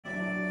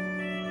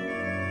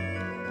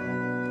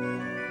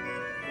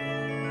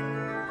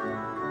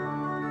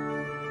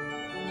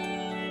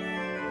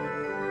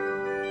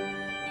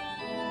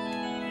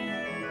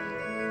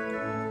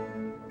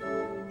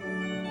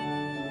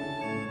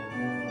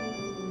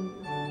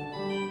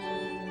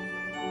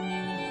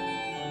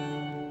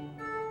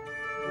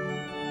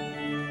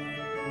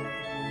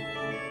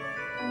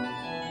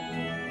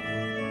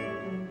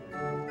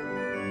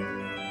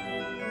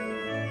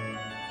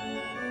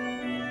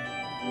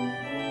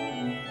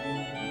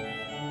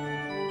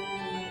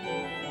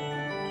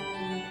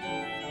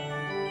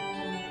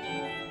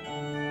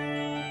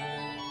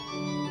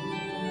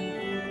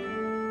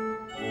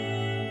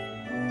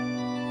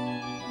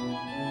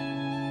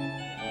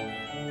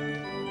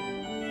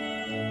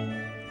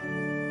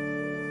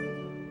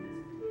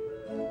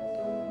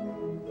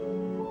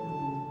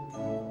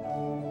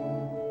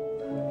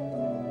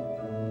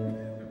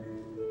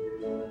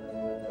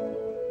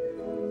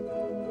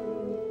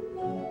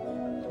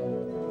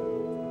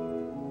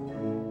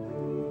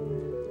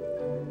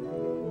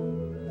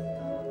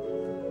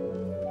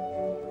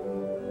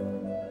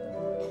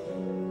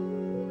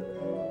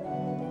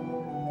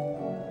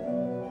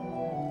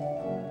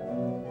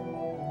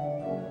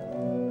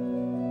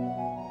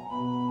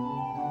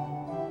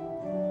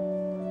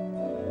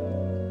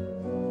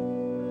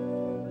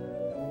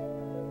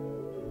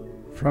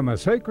From a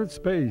sacred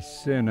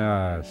space in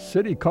a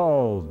city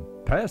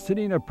called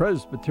Pasadena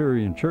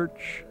Presbyterian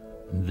Church,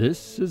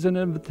 this is an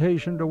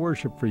invitation to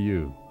worship for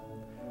you.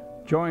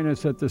 Join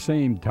us at the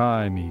same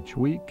time each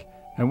week,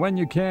 and when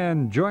you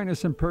can, join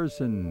us in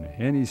person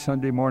any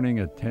Sunday morning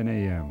at 10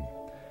 a.m.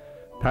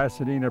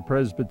 Pasadena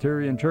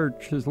Presbyterian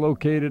Church is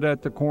located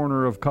at the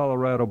corner of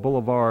Colorado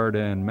Boulevard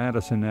and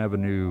Madison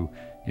Avenue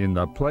in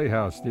the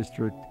Playhouse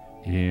District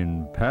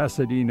in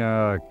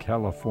Pasadena,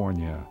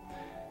 California.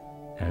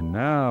 And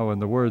now, in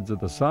the words of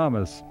the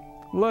psalmist,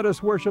 let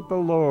us worship the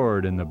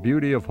Lord in the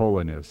beauty of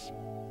holiness.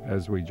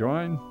 As we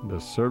join, the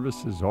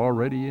service is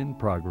already in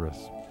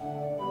progress.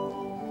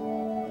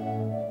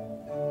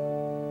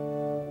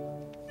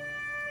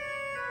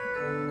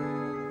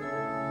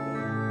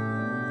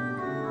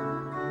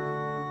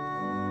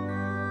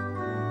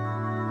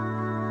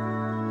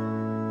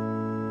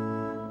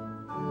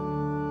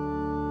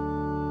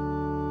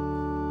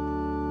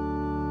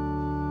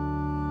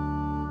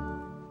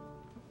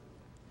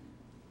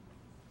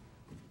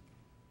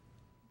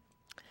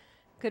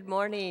 Good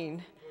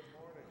morning.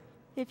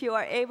 If you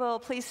are able,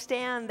 please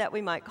stand that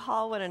we might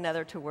call one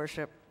another to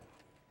worship.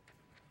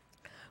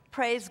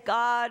 Praise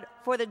God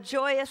for the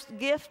joyous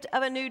gift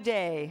of a new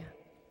day.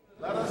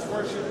 Let us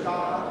worship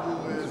God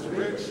who is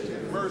rich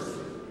in mercy.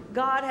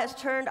 God has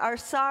turned our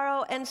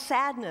sorrow and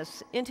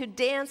sadness into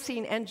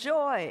dancing and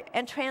joy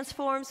and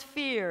transforms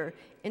fear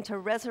into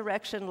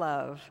resurrection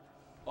love.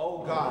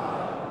 Oh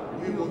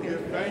God, we will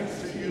give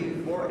thanks to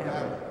you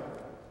forever.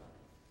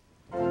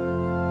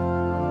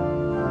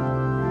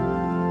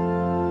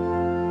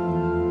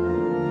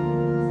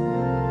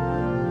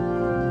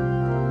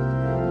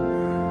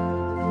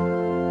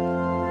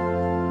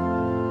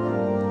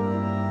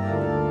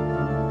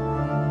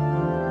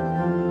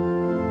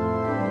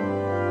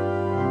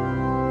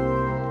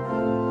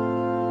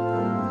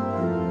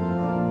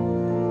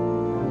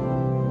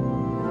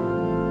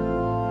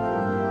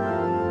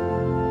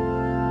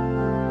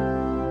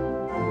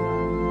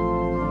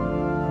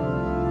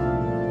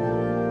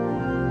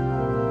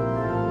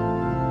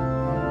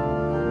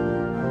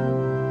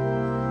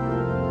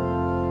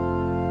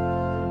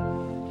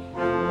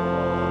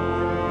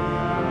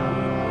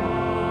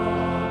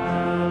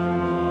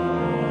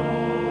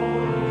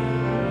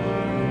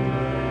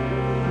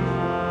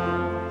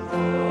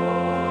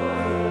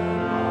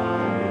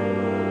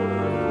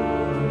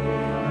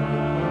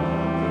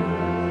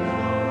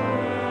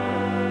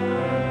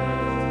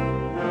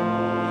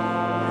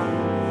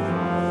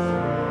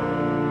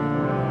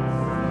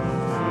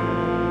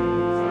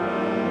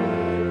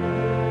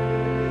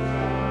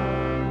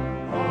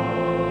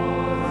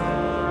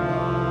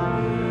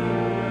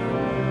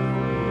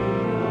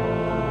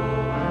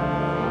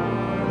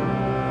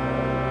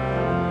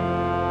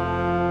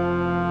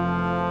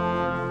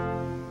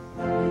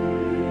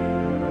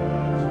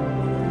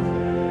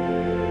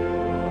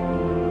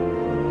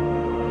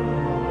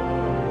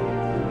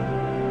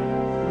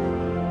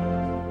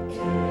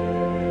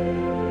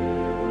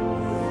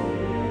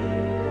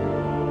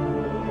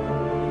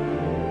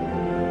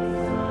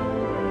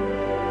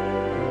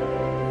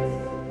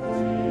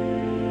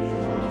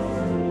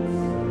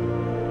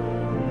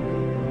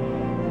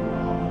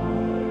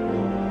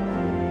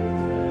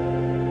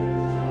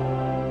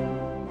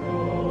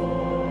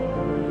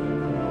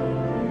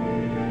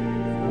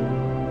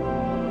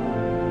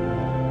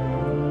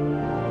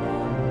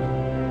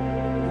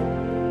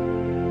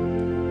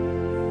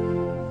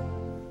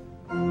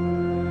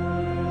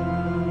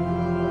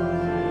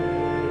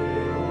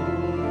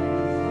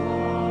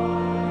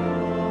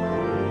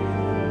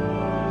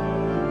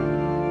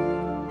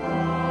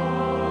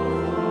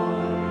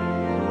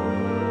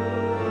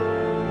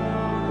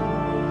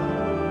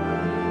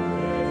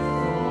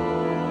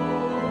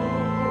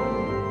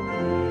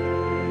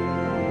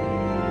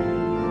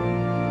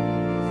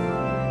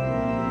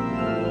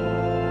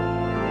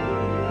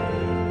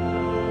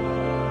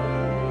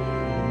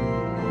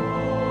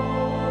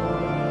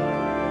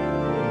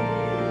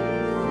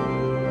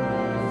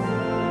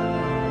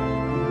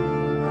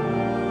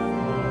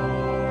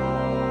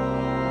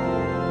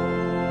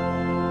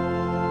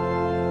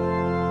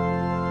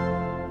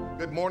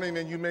 Good morning,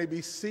 and you may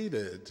be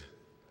seated.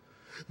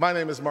 My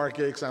name is Mark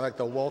Yakes, and I'd like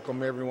to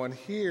welcome everyone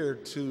here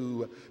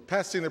to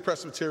Pasadena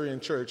Presbyterian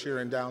Church here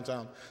in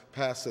downtown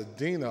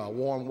Pasadena. A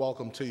warm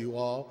welcome to you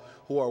all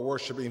who are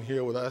worshiping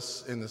here with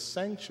us in the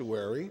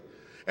sanctuary,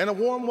 and a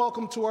warm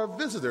welcome to our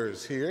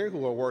visitors here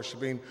who are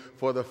worshiping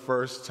for the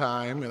first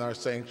time in our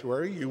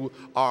sanctuary. You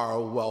are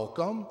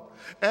welcome.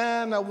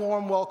 And a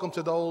warm welcome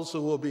to those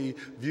who will be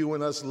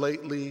viewing us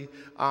lately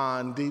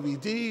on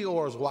DVD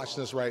or is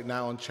watching us right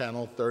now on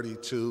Channel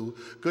 32.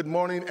 Good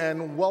morning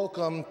and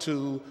welcome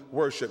to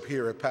worship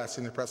here at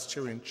Pasadena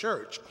Presbyterian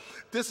Church.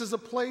 This is a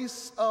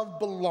place of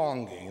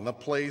belonging, a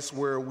place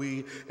where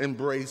we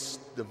embrace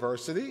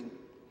diversity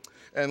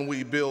and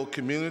we build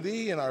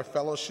community in our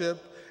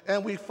fellowship,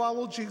 and we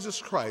follow Jesus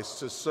Christ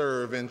to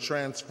serve in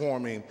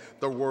transforming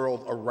the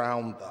world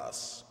around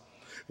us.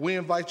 We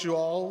invite you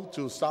all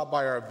to stop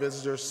by our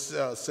visitor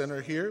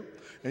center here,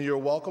 and you're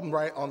welcome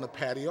right on the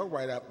patio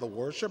right after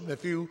worship. And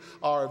if you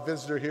are a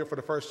visitor here for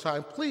the first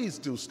time, please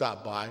do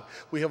stop by.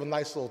 We have a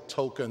nice little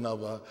token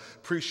of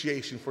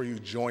appreciation for you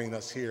joining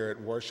us here at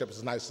worship.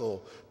 It's a nice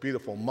little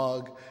beautiful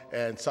mug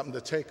and something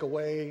to take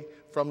away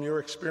from your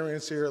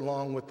experience here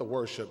along with the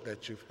worship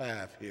that you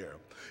have here.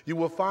 You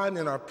will find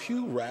in our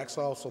pew racks,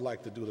 I also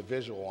like to do the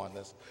visual on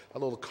this, a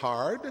little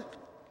card.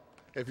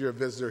 If you're a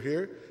visitor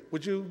here,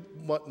 would you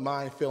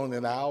mind filling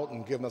it out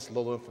and giving us a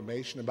little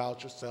information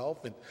about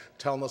yourself and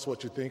telling us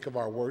what you think of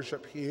our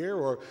worship here,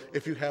 or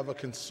if you have a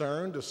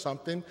concern or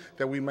something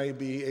that we may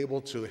be able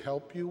to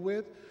help you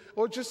with,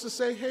 or just to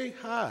say, hey,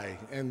 hi,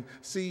 and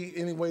see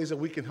any ways that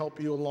we can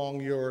help you along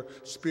your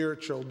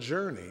spiritual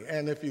journey.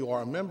 And if you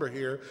are a member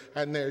here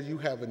and there you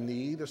have a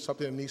need or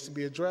something that needs to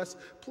be addressed,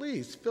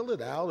 please fill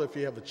it out if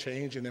you have a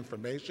change in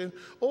information,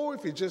 or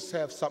if you just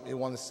have something you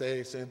want to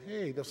say, saying,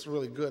 hey, that's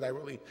really good, I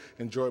really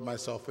enjoyed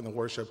myself in the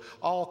worship.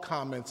 All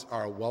comments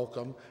are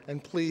welcome,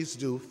 and please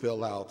do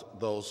fill out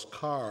those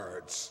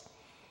cards.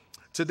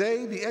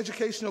 Today, the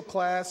educational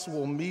class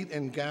will meet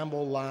in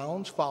Gamble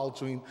Lounge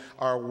following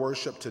our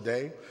worship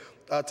today.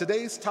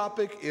 Today's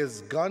topic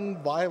is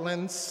gun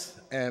violence,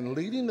 and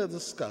leading the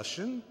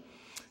discussion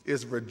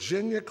is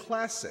Virginia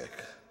Classic,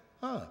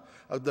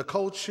 the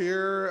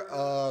co-chair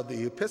of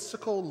the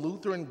Episcopal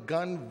Lutheran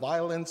Gun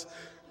Violence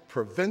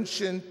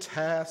Prevention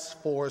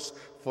Task Force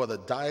for the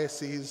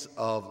Diocese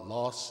of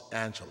Los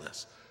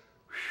Angeles.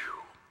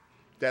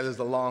 That is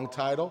the long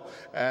title,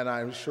 and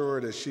I'm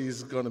sure that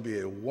she's going to be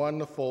a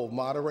wonderful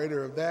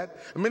moderator of that.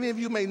 Many of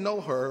you may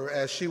know her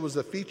as she was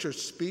a featured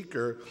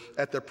speaker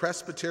at the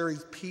Presbytery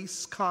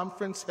Peace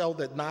Conference held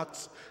at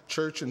Knox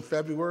Church in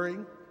February.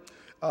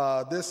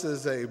 This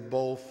is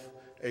both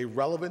a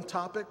relevant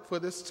topic for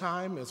this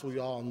time, as we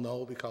all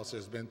know, because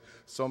there's been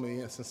so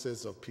many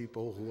instances of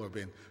people who have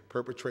been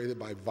perpetrated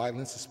by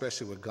violence,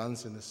 especially with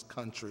guns in this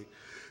country.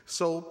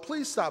 So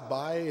please stop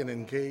by and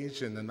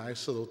engage in a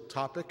nice little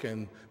topic,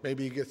 and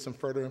maybe get some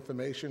further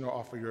information or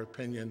offer your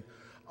opinion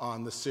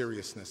on the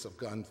seriousness of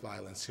gun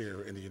violence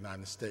here in the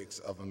United States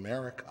of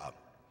America.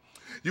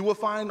 You will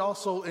find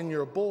also in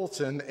your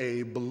bulletin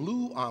a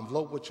blue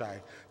envelope, which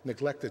I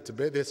neglected to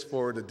bid. It's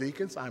for the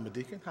deacons. I'm a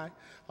deacon. Hi,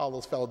 all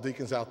those fellow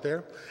deacons out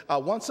there.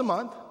 Once a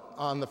month,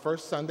 on the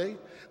first Sunday,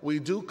 we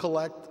do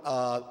collect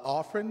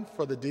offering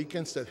for the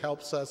deacons that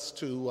helps us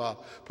to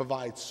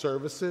provide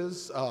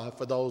services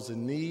for those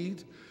in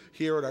need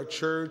here at our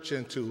church,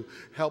 and to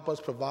help us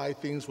provide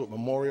things with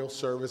memorial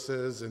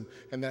services and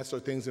that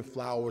sort of things, and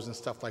flowers and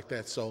stuff like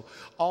that. So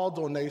all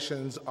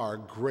donations are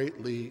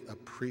greatly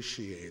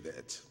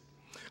appreciated.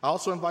 I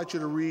also invite you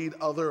to read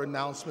other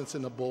announcements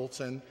in the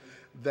bulletin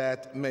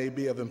that may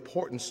be of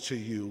importance to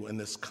you in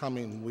this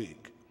coming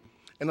week.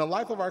 In the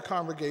life of our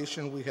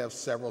congregation, we have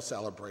several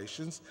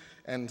celebrations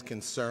and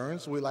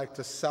concerns. We like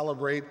to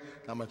celebrate,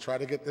 I'm going to try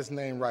to get this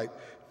name right,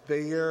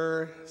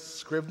 Thayer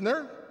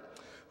Scrivener,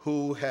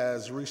 who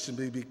has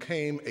recently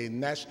become a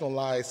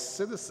nationalized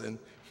citizen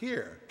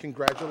here.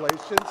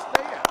 Congratulations,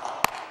 Thayer.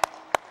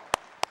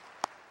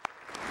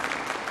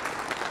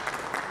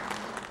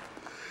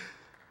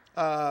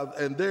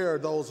 And there are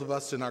those of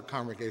us in our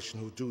congregation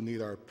who do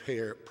need our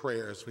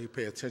prayers. We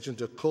pay attention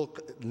to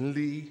Cook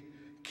Lee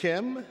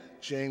Kim,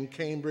 Jane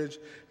Cambridge,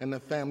 and the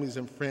families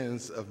and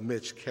friends of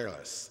Mitch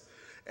Careless.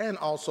 And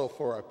also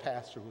for our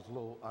pastor who's a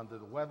little under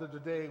the weather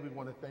today, we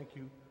want to thank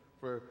you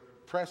for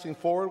pressing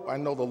forward. I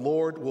know the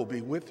Lord will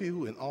be with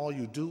you in all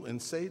you do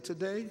and say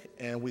today,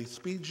 and we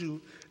speed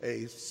you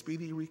a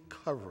speedy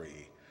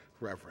recovery,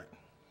 Reverend.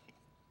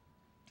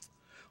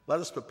 Let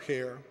us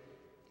prepare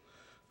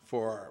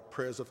for our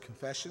prayers of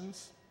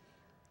confessions.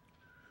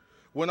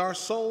 When our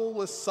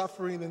soul is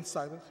suffering in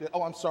silence.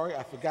 Oh, I'm sorry,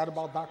 I forgot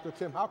about Dr.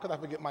 Tim. How could I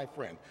forget my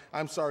friend?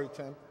 I'm sorry,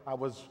 Tim. I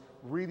was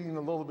reading a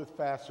little bit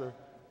faster.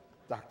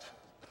 Doctor,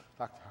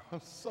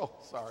 I'm so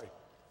sorry.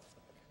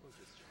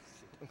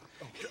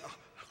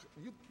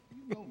 You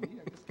know me,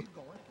 I just keep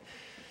going.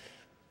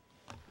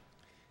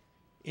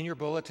 In your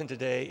bulletin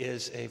today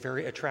is a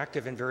very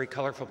attractive and very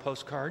colorful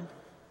postcard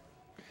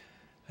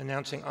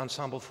announcing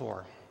Ensemble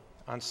 4.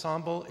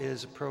 Ensemble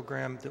is a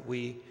program that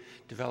we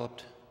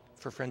developed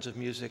for Friends of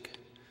Music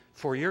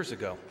 4 years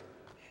ago,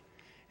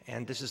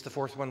 and this is the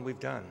fourth one we've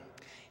done.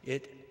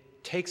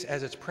 It takes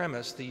as its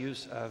premise the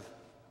use of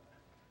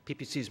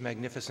PPC's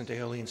magnificent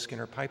Aeolian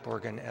Skinner pipe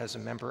organ as a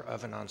member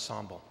of an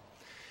ensemble.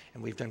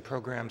 And we've done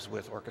programs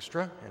with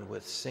orchestra and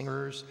with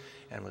singers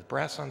and with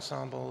brass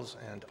ensembles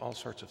and all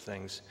sorts of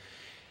things.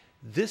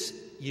 This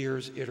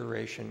year's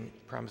iteration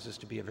promises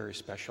to be a very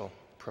special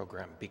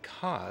program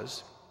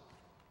because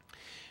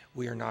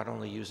we are not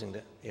only using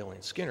the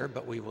Aeolian Skinner,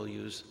 but we will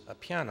use a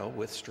piano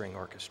with string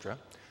orchestra,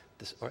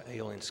 this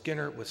Aeolian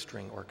Skinner with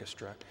string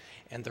orchestra.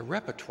 And the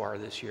repertoire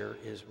this year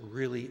is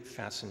really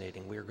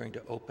fascinating. We are going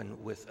to open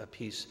with a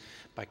piece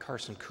by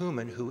Carson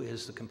Kuhlman, who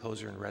is the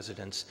composer in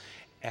residence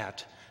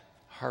at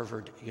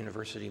Harvard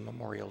University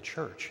Memorial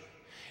Church.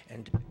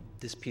 And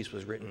this piece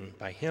was written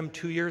by him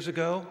 2 years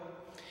ago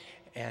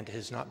and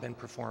has not been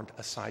performed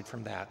aside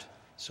from that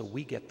So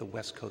we get the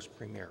West Coast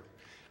premiere.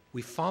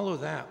 We follow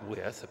that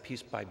with a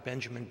piece by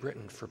Benjamin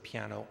Britten for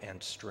piano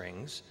and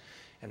strings,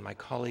 and my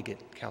colleague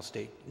at Cal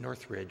State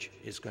Northridge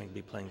is going to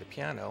be playing the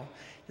piano.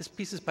 This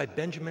piece is by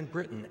Benjamin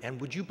Britten,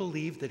 and would you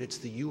believe that it's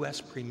the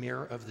US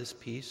premiere of this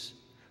piece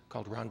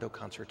called Rondo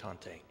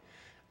Concertante?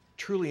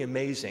 Truly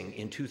amazing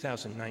in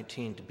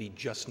 2019 to be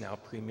just now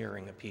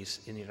premiering a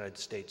piece in the United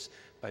States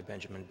by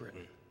Benjamin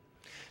Britten.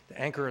 The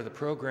anchor of the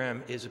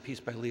program is a piece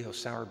by Leo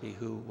Sowerby,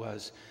 who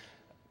was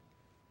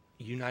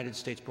United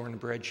States born and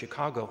bred,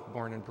 Chicago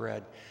born and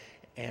bred,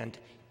 and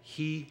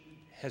he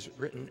has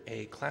written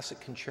a classic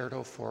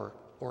concerto for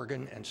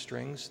organ and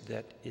strings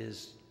that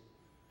is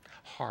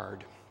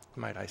hard,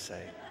 might I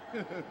say.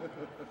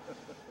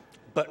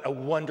 But a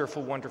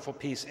wonderful, wonderful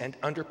piece, and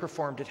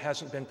underperformed. It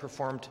hasn't been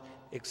performed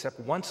except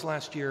once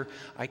last year.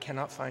 I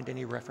cannot find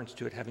any reference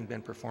to it having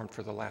been performed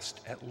for the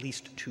last at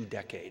least 2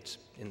 decades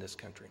in this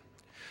country.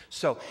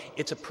 So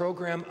it's a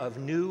program of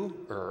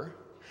newer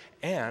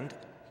and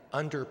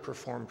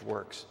underperformed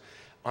works.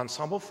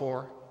 Ensemble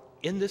 4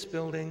 in this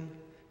building,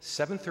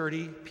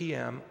 7:30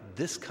 p.m.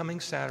 this coming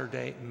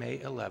Saturday, May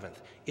 11th.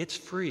 It's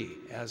free,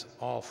 as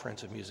all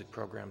Friends of Music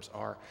programs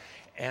are,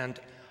 and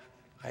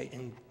I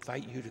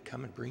invite you to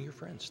come and bring your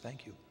friends.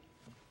 Thank you.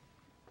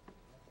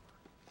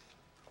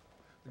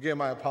 Again,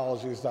 my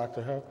apologies,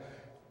 Dr. Ho.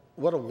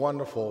 What a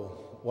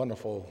wonderful,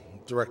 wonderful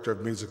director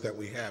of music that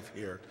we have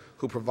here,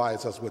 who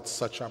provides us with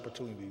such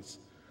opportunities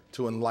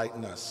to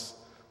enlighten us,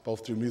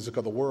 both through music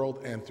of the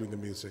world and through the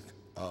music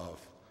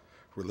of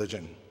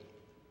religion.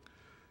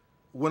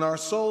 When our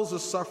souls are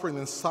suffering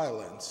in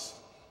silence,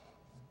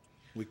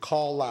 we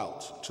call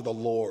out to the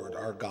Lord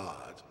our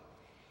God,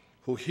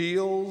 who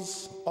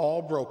heals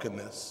all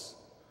brokenness,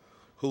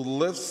 who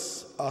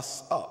lifts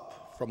us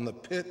up from the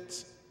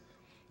pit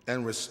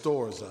and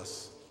restores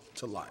us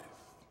to life.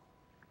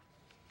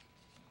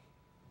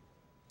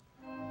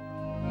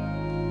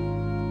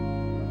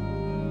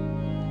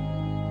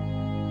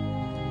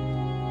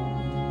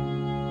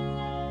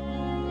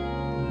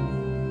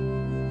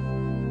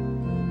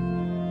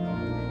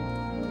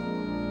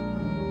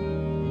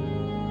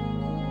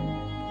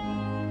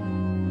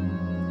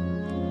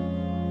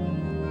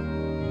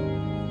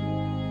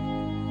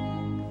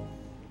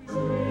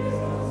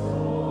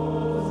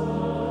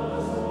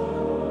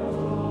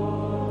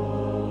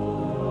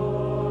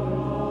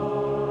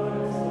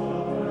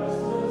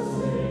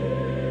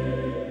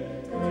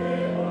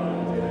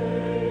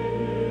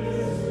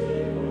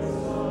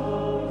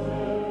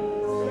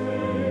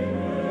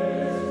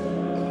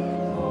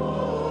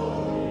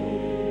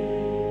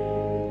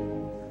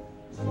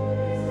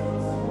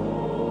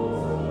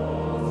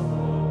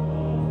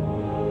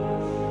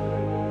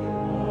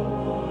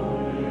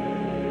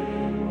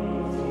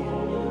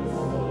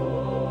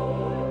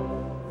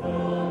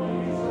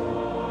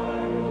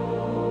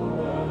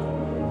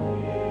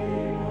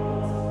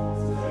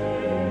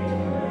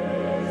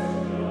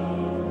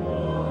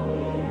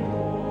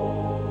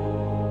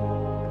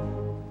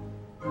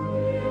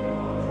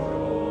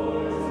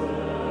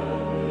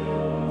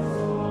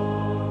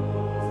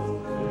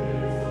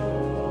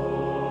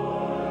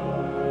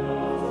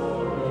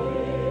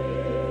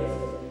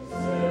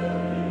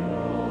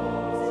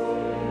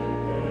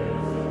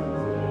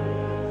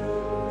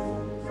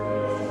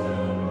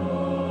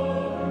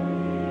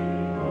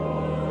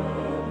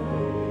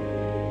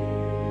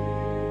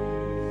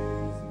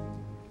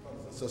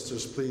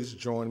 Sisters, please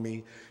join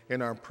me in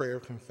our prayer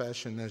of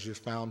confession as you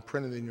found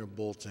printed in your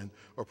bulletin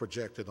or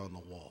projected on the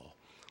wall.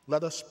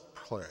 Let us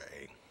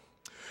pray.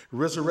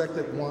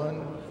 Resurrected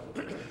One,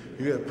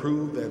 you have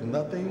proved that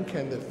nothing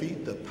can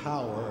defeat the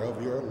power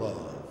of your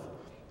love,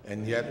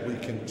 and yet we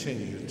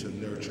continue to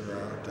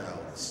nurture our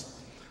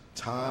doubts.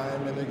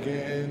 Time and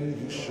again,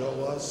 you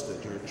show us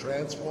that your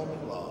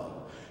transforming love,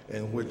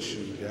 in which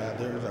you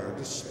gathered our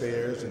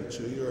despairs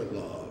into your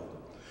love.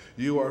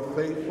 You are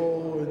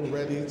faithful and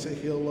ready to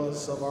heal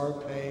us of our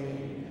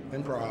pain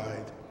and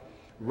pride,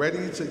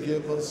 ready to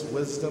give us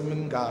wisdom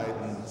and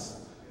guidance,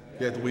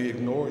 yet we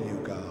ignore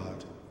you,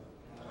 God.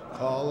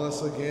 Call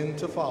us again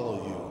to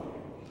follow you.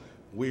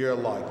 We are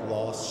like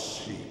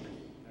lost sheep,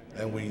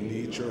 and we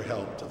need your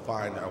help to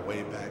find our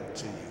way back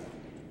to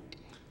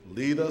you.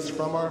 Lead us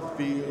from our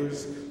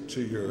fears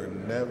to your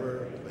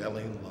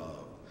never-failing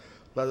love.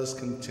 Let us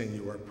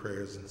continue our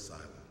prayers in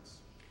silence.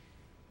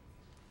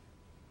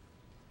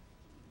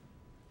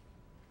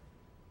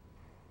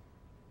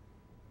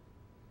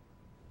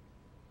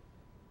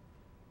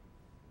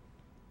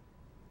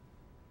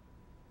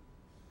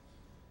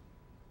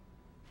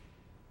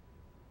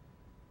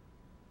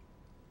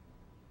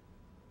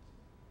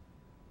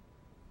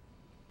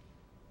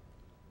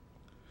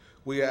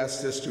 We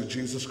ask this through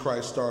Jesus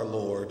Christ our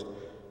Lord.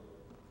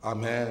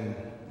 Amen.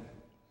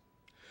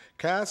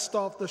 Cast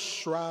off the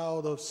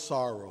shroud of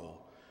sorrow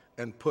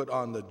and put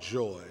on the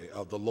joy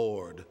of the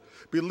Lord.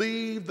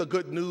 Believe the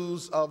good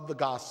news of the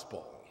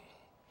gospel.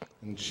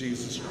 In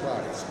Jesus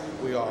Christ,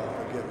 we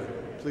are forgiven.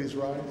 Please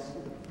rise.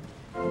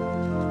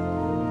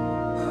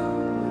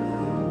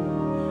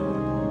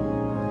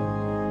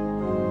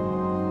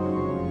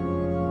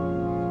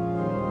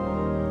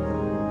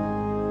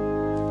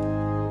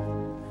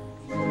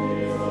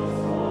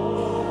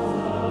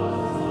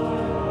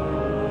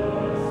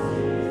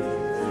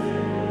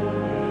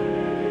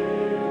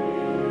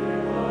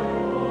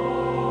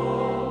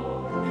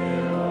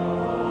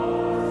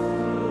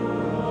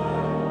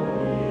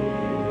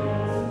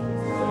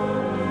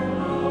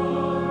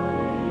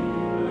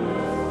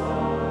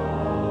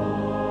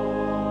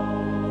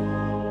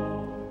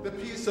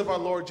 peace of our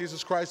Lord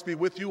Jesus Christ be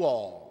with you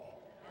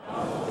all.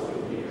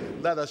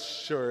 Let us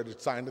share the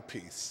sign of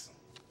peace.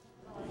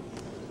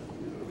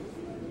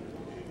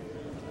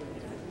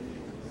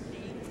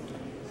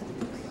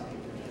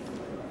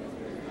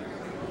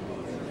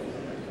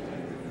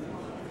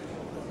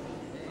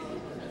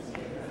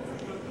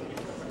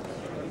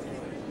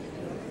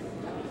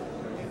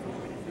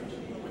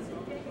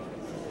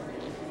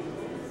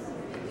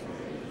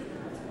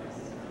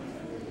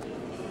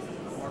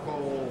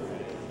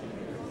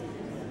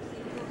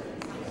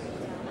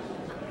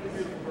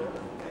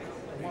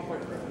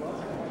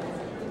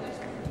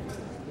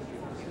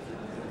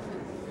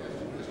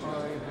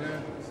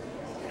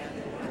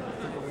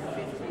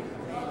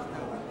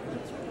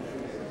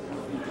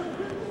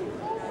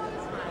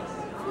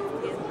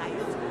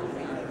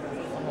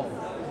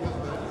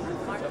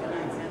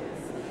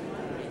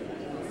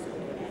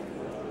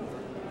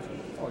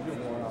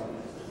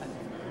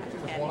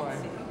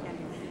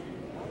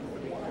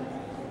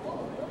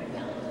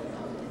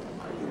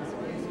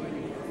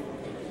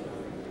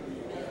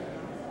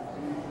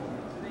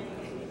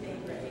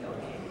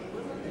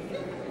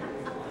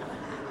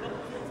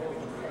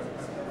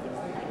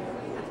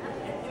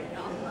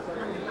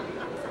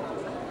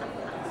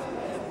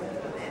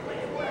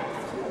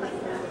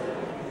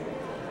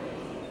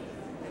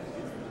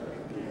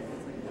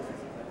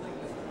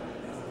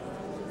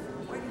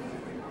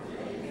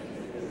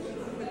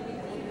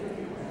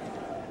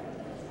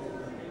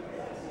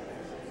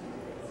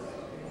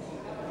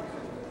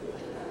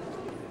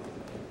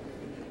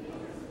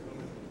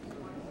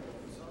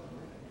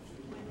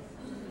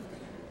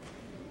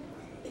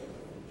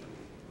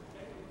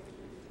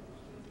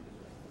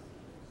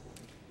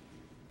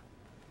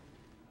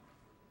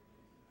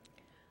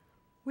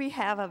 We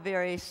have a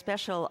very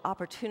special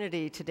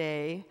opportunity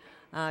today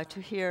to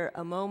hear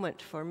a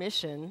moment for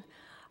mission.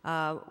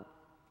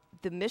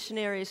 The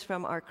missionaries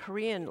from our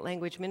Korean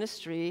language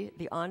ministry,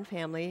 the On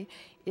family,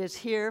 is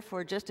here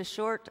for just a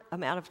short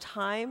amount of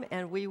time,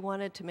 and we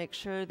wanted to make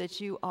sure that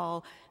you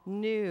all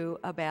knew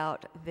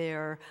about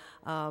their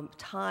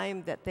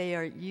time that they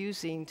are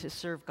using to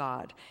serve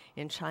God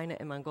in China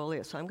and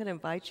Mongolia. So I'm going to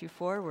invite you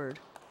forward.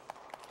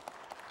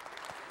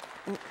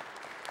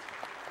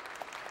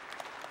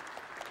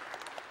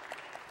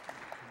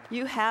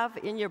 You have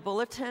in your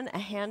bulletin a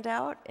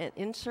handout, an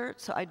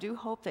insert, so I do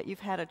hope that you've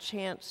had a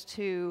chance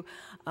to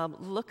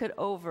look it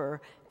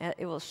over, and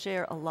it will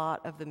share a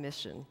lot of the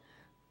mission.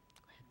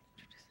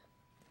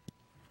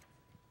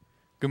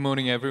 Good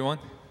morning, everyone.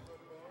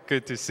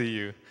 Good to see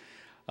you.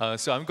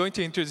 So I'm going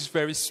to introduce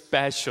very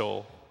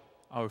special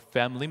our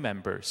family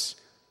members,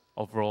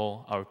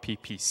 overall our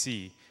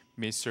PPC,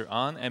 Mr.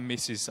 An and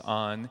Mrs.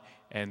 An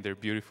and their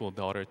beautiful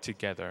daughter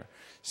together.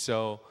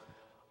 So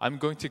I'm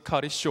going to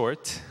cut it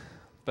short.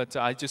 But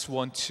I just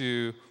want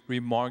to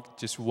remark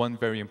just one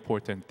very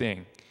important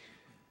thing.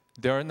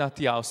 They're not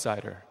the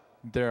outsider.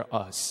 They're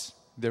us.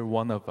 They're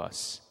one of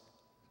us.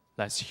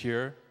 Let's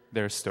hear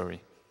their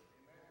story.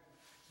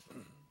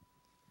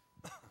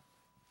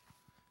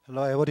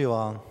 Hello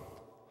everyone.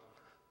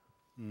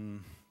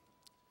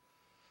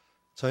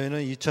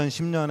 저희는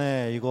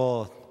 2010년에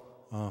이곳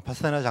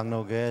파사디나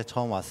장로교에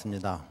처음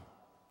왔습니다.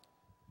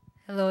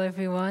 Hello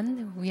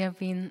everyone. We have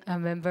been a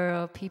member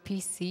of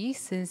PPC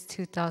since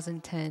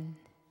 2010.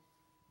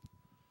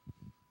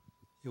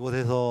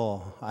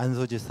 이곳에서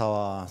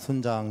안수지사와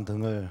순장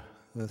등을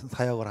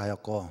사역을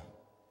하였고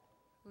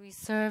We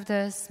served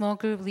as small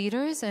group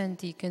leaders and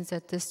deacons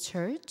at this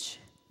church.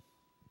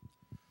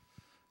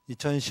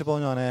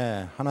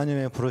 2015년에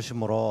하나님의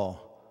부르심으로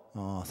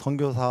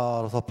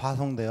선교사로서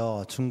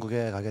파송되어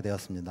중국에 가게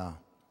되었습니다.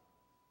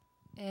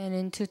 And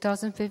in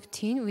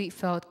 2015, we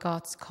felt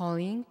God's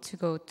calling to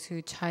go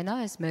to China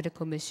as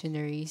medical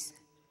missionaries.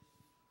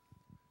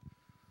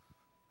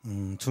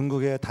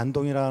 중국의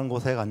단동이라는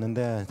곳에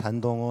갔는데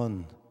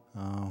단동은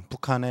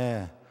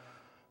북한의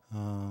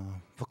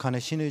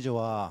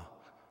신의주와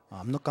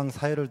압록강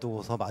사이를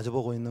두고서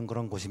마주보고 있는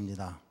그런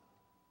곳입니다.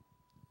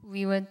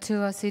 We went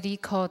to a city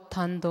called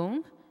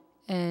Dandong,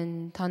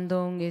 and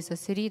Dandong is a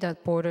city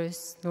that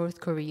borders North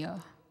Korea.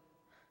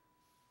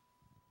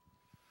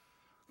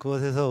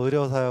 그곳에서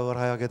의료 사역을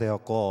하게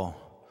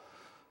되었고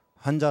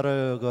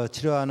환자를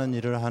치료하는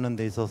일을 하는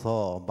데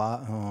있어서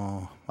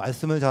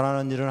말씀을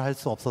전하는 일을 할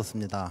수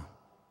없었습니다.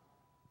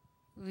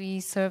 We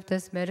served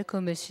as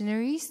medical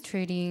missionaries,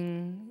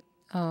 treating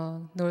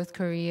North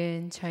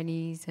Korean,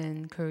 Chinese,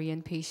 and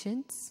Korean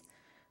patients,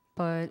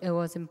 but it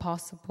was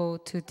impossible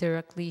to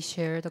directly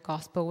share the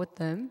gospel with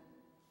them.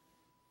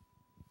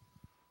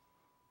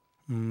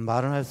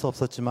 말은 할 수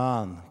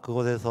없었지만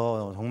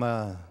그곳에서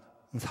정말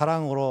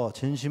사랑으로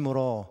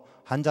진심으로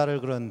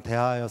환자를 그런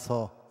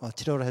대하여서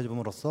치료를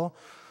해줌으로써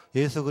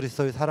예수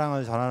그리스도의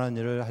사랑을 전하는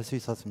일을 할 수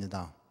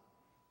있었습니다.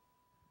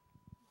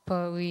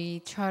 But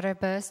we tried our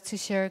best to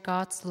share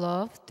God's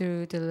love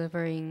through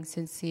delivering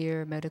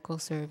sincere medical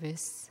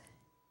service.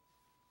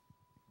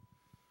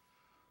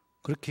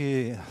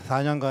 그렇게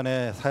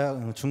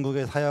 4년간의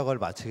중국의 사역을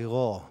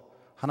마치고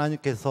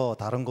하나님께서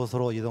다른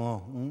곳으로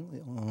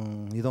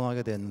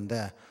이동하게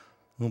됐는데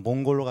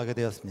몽골로 가게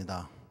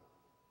되었습니다.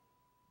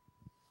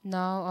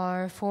 Now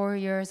our 4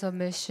 years of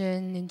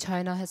mission in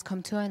China has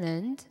come to an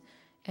end,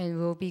 and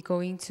we'll be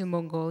going to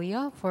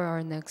Mongolia for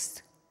our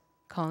next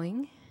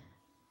calling.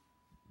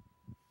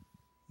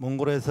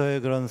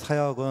 몽골에서의 그런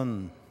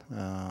사역은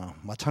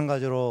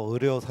마찬가지로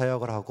의료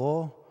사역을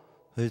하고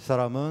이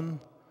사람은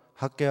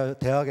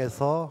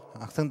대학에서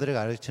학생들에게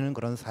가르치는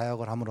그런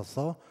사역을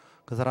함으로써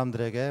그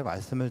사람들에게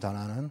말씀을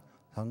전하는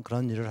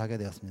그런 일을 하게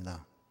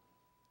되었습니다.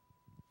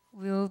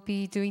 We'll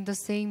be doing the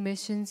same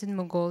missions in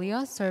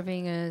Mongolia,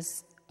 serving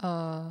as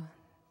a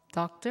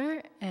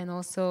doctor, and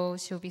also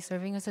she'll be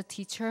serving as a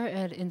teacher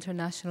at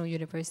International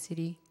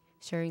University,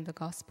 sharing the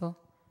gospel.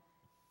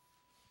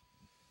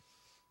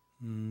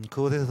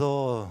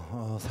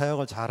 그곳에서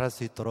사역을 잘할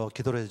수 있도록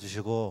기도를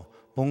해주시고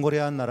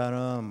몽골이라는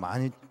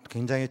나라는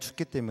굉장히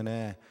춥기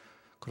때문에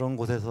그런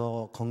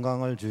곳에서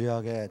건강을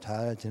유의하게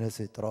잘 지낼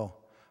수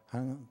있도록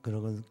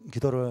그런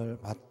기도를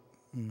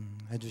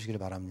해주시길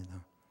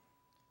바랍니다.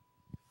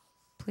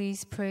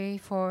 Please pray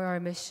for our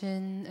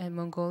mission in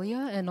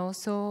Mongolia, and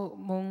also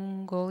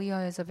Mongolia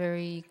is a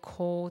very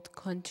cold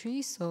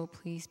country, so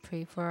please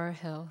pray for our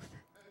health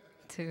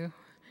too.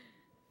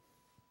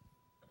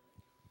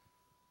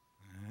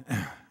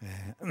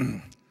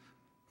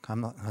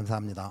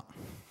 감사합니다.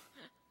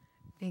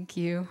 Thank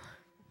you.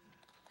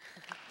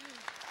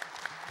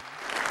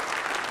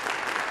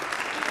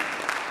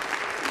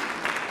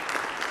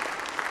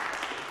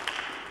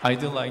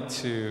 I'd like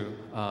to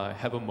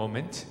have a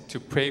moment to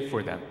pray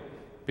for them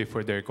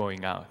before they're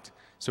going out.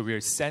 So we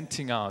are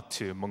sending out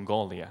to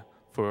Mongolia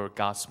for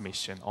God's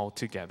mission all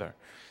together.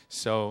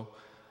 So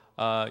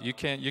you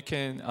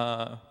can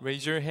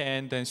raise your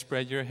hand and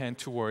spread your hand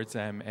towards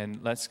them, and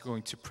let's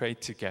going to pray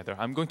together.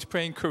 I'm going to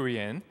pray in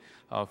Korean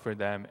for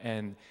them,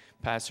 and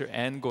Pastor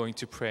Ann going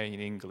to pray in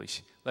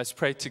English. Let's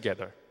pray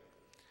together.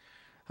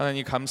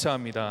 하나님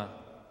감사합니다.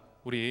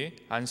 우리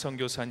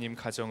안성교사님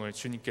가정을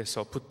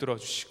주님께서 붙들어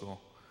주시고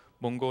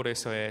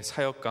몽골에서의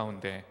사역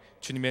가운데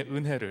주님의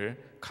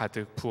은혜를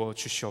가득 부어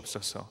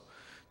주시옵소서.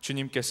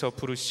 주님께서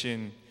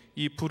부르신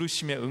이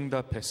부르심에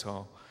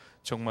응답해서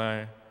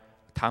정말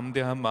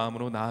담대한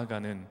마음으로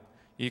나아가는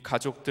이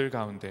가족들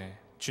가운데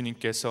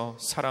주님께서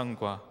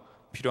사랑과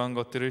필요한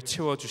것들을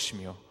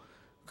채워주시며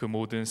그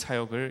모든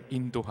사역을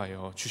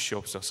인도하여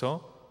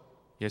주시옵소서.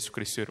 예수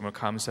그리스도 이름으로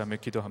감사하며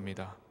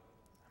기도합니다.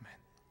 아멘.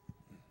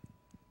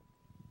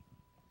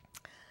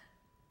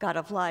 God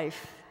of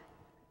life,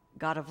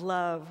 God of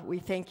love, we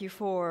thank you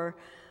for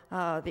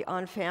the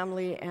On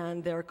family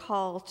and their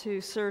call to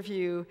serve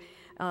you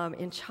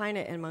in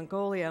China and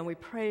Mongolia, and we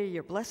pray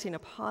your blessing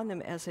upon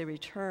them as they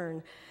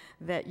return,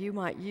 that you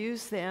might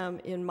use them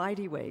in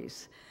mighty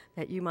ways,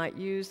 that you might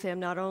use them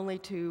not only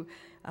to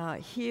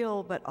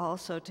heal, but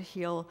also to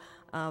heal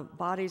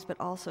bodies, but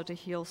also to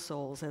heal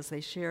souls as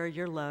they share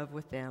your love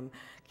with them.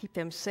 Keep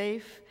them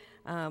safe,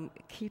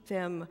 keep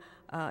them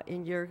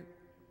in your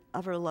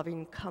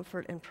ever-loving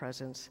comfort and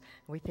presence.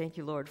 We thank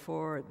you, Lord,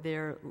 for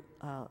their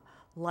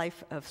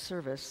life of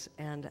service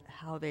and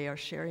how they are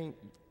sharing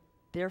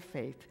their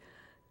faith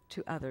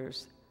to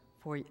others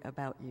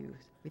about you.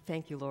 We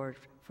thank you, Lord,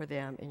 for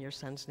them. In your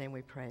Son's name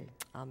we pray.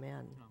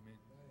 Amen. Amen.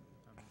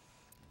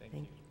 Thank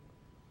you.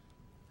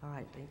 All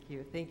right, thank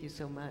you. Thank you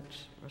so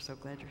much. We're so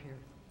glad you're here.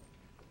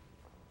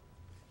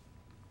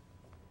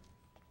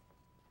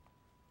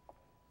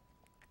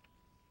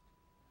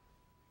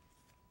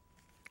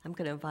 I'm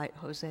going to invite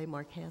Jose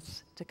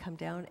Marquez to come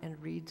down and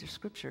read the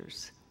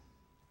scriptures.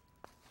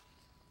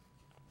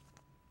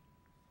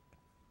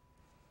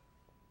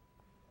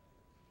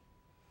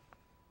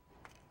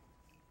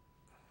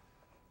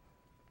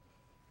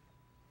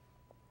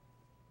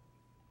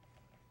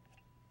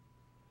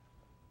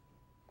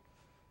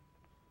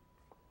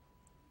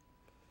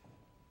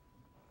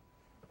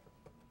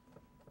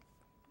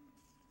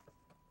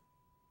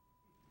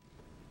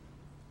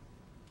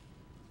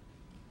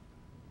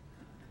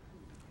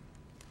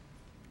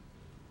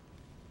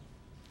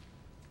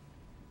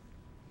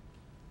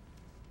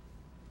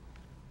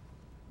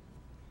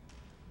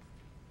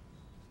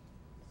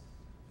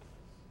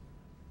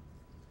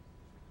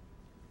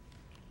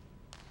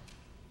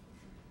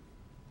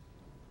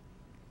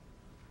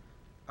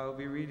 I will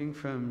be reading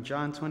from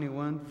John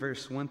 21,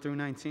 verse 1 through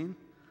 19.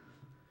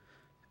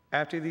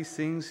 After these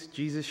things,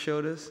 Jesus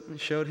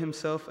showed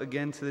himself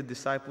again to the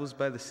disciples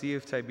by the Sea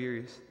of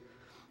Tiberias,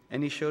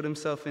 and he showed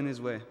himself in his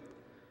way.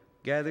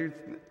 Gathered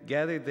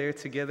there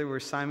together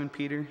were Simon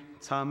Peter,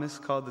 Thomas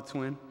called the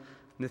twin,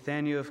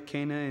 Nathanael of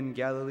Cana in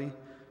Galilee,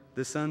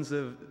 the sons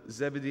of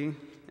Zebedee,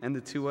 and the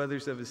two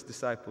others of his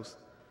disciples.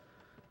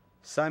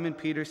 Simon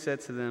Peter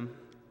said to them,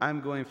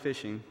 "I'm going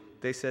fishing."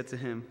 They said to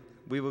him,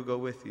 "We will go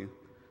with you."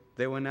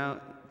 They went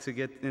out to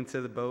get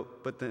into the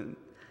boat, but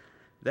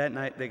that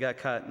night they got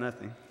caught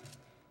nothing.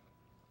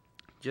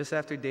 Just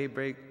after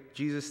daybreak,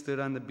 Jesus stood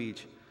on the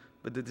beach,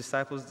 but the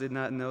disciples did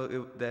not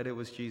know that it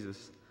was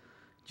Jesus.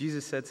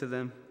 Jesus said to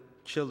them,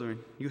 "Children,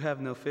 you have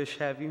no fish,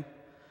 have you?"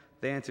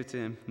 They answered to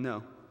him,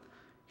 "No."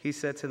 He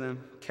said to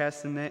them,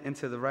 "Cast the net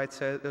into the right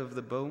side of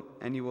the boat,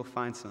 and you will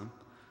find some."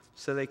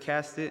 So they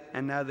cast it,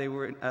 and now they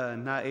were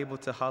not able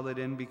to haul it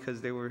in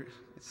because there were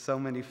so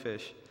many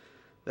fish.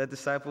 The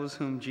disciples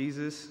whom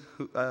Jesus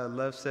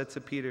loved said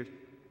to Peter,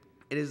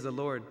 "It is the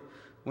Lord."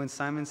 When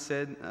Simon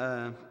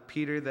heard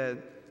Peter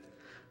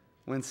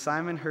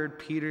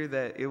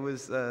that it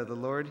was the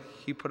Lord,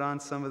 he put on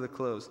some of the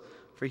clothes,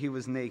 for he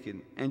was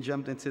naked, and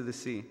jumped into the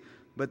sea.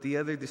 But the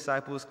other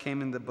disciples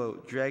came in the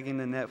boat, dragging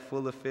the net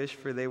full of fish,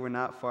 for they were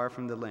not far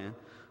from the land,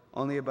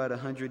 only about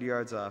 100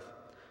 yards off.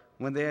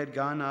 When they had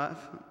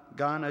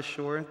gone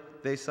ashore,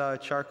 they saw a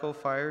charcoal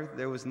fire.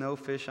 There was no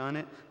fish on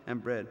it,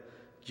 and bread.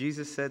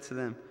 Jesus said to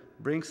them,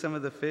 "Bring some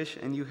of the fish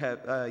and you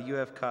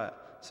have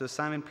caught." So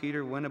Simon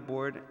Peter went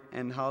aboard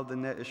and hauled the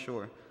net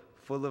ashore,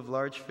 full of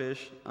large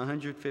fish,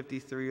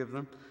 153 of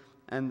them.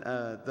 And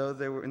though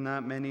there were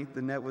not many,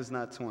 the net was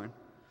not torn.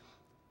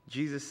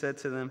 Jesus said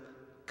to them,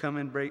 "Come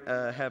and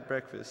have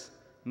breakfast."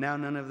 Now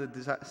none of the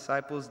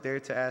disciples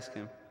dared to ask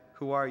him,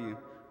 "Who are you?"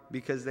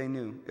 because they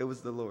knew it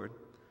was the Lord.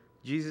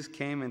 Jesus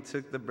came and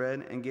took the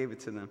bread and gave it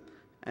to them,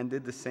 and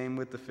did the same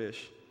with the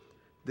fish.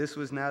 This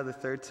was now the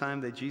third time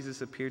that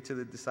Jesus appeared to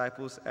the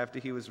disciples after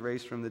he was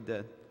raised from the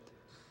dead.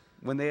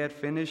 When they had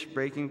finished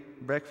breaking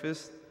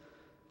breakfast,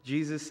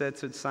 Jesus said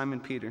to Simon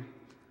Peter,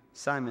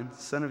 "Simon,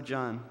 son of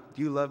John,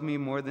 do you love me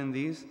more than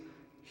these?"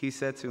 He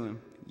said to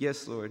him,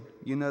 "Yes, Lord,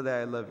 you know that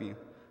I love you."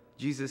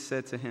 Jesus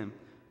said to him,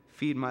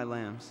 "Feed my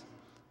lambs."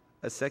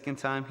 A second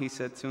time he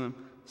said to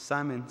him,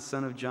 "Simon,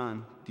 son of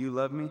John, do you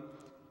love me?"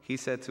 He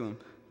said to him,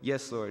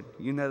 "Yes, Lord,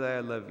 you know that I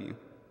love you."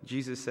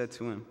 Jesus said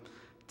to him,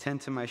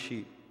 "Tend to my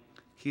sheep."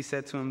 He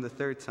said to him the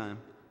third time,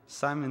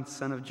 "Simon,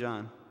 son of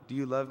John, do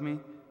you love me?"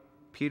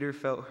 Peter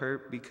felt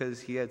hurt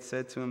because he had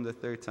said to him the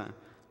third time,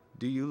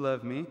 "Do you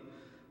love me?"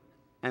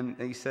 And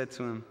he said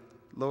to him,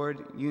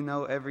 "Lord, you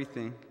know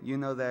everything. You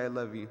know that I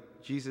love you."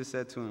 Jesus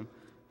said to him,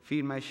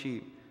 "Feed my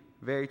sheep.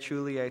 Very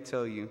truly I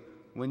tell you,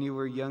 when you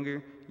were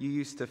younger, you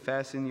used to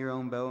fasten your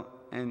own belt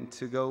and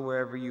to go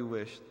wherever you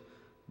wished.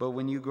 But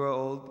when you grow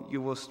old,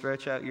 you will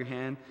stretch out your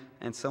hand,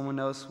 and someone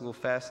else will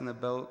fasten a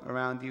belt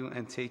around you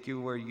and take you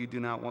where you do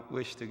not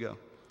wish to go."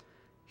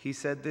 He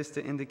said this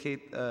to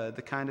indicate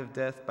the kind of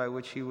death by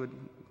which he would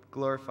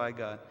glorify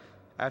God.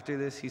 After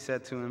this, he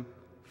said to him,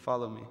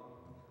 "Follow me."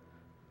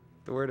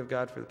 The word of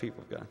God for the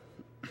people of God.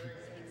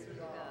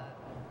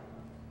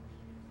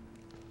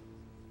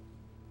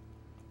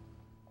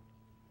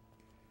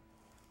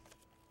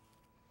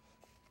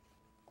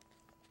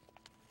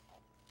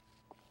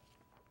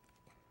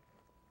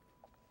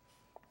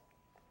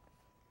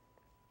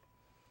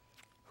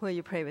 Will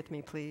you pray with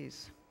me,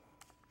 please?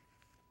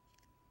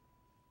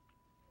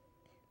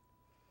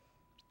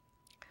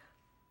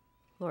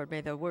 Lord,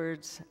 may the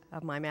words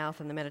of my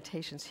mouth and the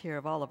meditations here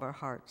of all of our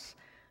hearts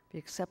be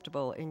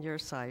acceptable in your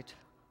sight,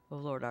 O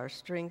Lord, our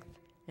strength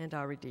and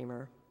our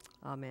Redeemer.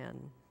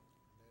 Amen.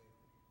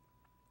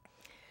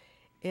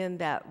 In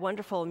that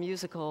wonderful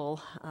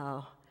musical,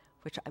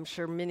 which I'm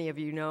sure many of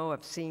you know,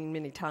 I've seen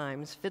many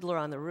times, Fiddler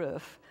on the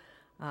Roof,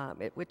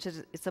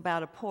 it's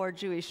about a poor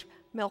Jewish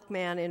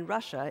milkman in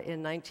Russia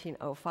in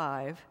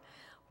 1905,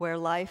 where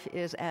life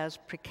is as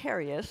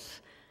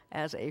precarious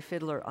as a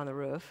fiddler on the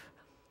roof.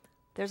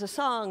 There's a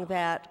song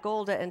that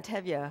Golda and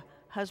Tevye,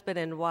 husband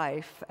and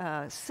wife,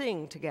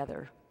 sing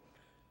together.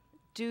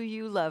 "Do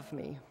you love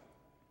me?"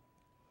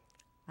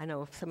 I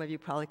know some of you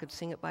probably could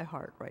sing it by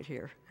heart right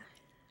here.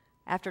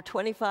 After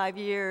 25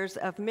 years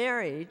of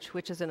marriage,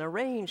 which is an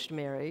arranged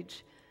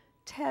marriage,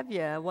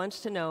 Tevye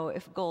wants to know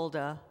if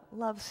Golda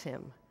loves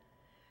him.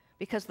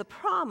 Because the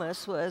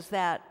promise was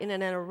that in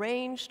an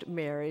arranged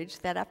marriage,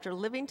 that after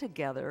living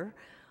together,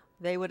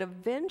 they would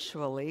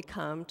eventually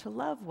come to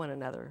love one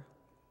another.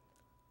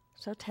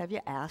 So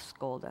Tevye asks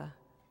Golda,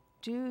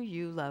 "Do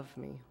you love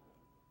me?"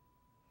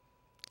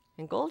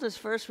 And Golda's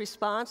first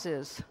response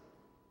is,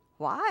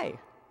 "Why?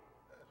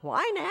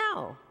 Why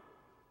now?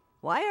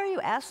 Why are you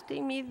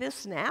asking me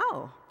this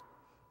now?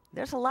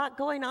 There's a lot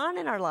going on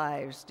in our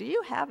lives. Do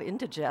you have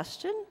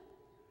indigestion?"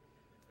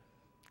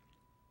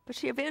 But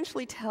she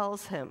eventually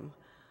tells him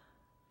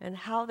and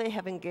how they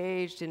have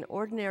engaged in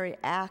ordinary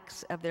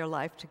acts of their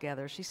life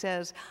together. She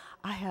says,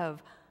 "I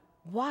have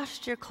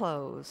washed your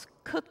clothes,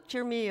 cooked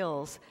your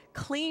meals,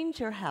 cleaned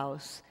your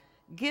house,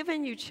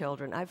 given you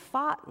children. I've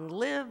fought and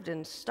lived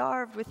and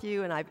starved with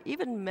you, and I've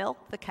even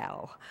milked the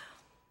cow."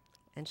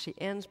 And she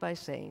ends by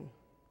saying,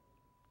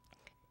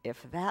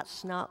 "If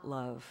that's not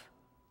love,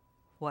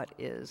 what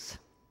is?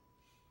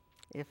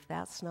 If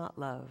that's not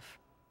love,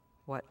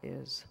 what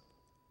is?"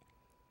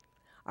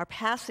 Our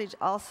passage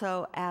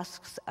also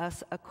asks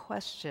us a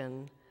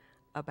question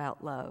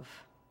about love.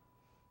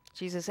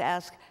 Jesus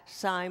asked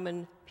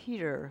Simon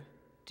Peter,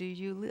 "Do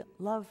you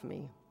love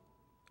me?"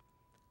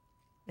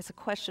 It's a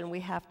question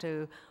we have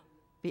to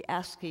be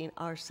asking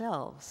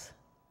ourselves.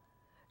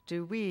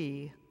 Do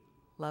we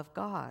love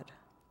God?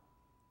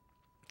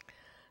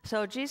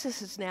 So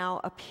Jesus is now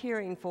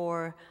appearing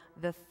for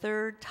the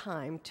third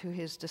time to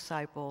his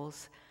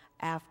disciples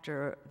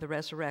after the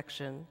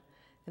resurrection.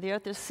 They're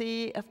at the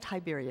Sea of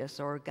Tiberias,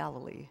 or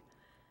Galilee.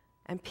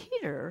 And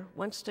Peter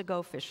wants to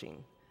go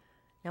fishing.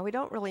 Now, we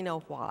don't really know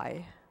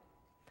why.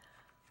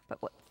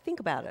 Think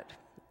about it.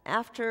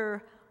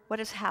 After what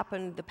has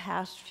happened the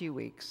past few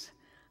weeks,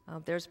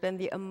 there's been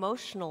the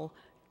emotional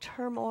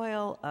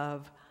turmoil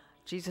of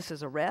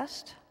Jesus'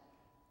 arrest,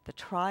 the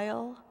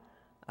trial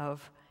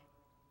of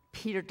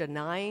Peter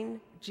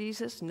denying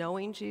Jesus,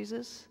 knowing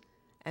Jesus,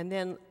 and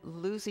then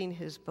losing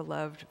his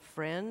beloved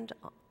friend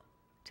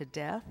to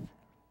death.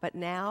 But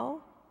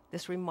now,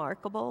 this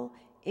remarkable,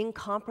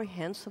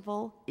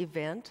 incomprehensible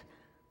event,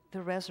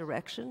 the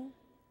resurrection.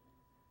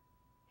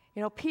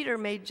 You know, Peter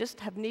may just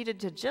have needed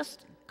to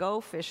just go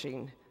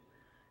fishing,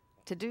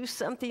 to do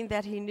something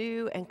that he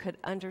knew and could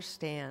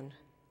understand.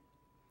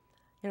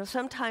 You know,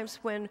 sometimes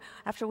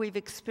after we've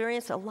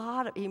experienced a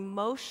lot of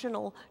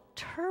emotional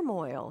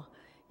turmoil,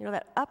 you know,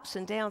 that ups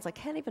and downs, I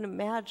can't even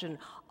imagine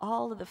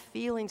all of the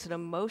feelings and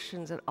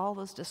emotions that all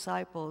those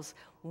disciples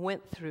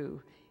went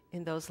through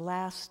in those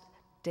last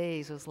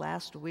days, those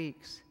last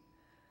weeks.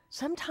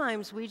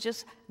 Sometimes we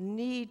just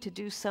need to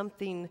do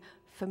something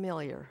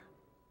familiar,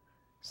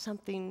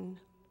 something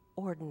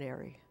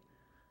ordinary.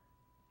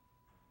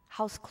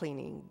 House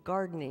cleaning,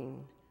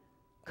 gardening,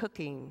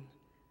 cooking,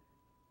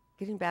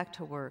 getting back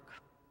to work.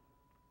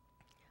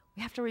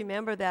 We have to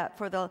remember that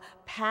for the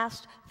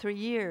past 3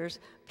 years,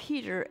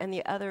 Peter and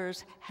the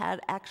others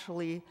had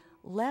actually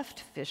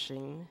left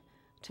fishing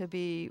to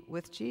be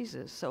with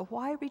Jesus. So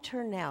why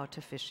return now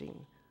to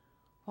fishing?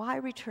 Why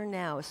return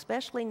now,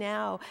 especially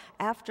now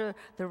after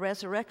the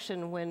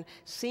resurrection when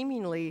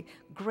seemingly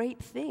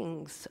great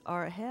things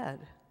are ahead?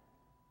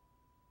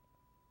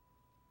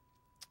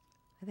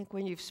 I think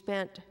when you've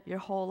spent your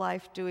whole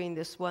life doing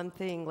this one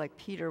thing, like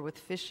Peter with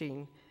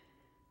fishing,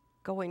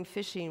 going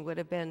fishing would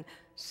have been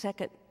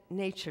second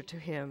nature to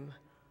him,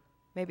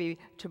 maybe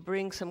to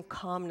bring some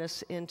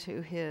calmness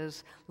into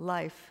his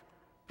life,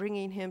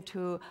 bringing him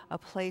to a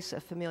place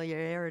of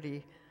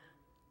familiarity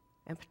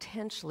and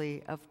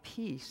potentially of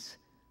peace,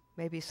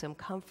 maybe some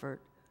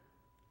comfort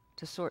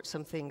to sort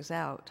some things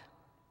out.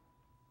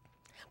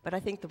 But I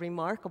think the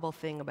remarkable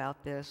thing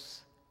about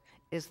this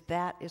is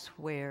that is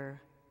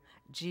where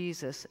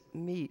Jesus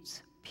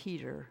meets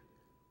Peter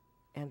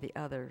and the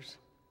others.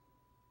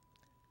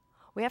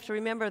 We have to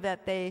remember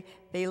that they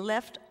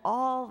left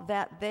all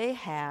that they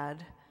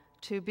had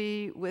to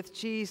be with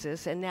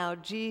Jesus, and now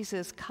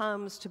Jesus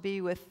comes to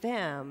be with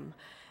them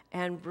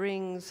and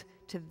brings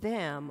to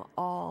them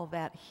all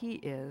that he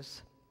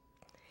is.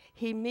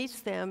 He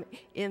meets them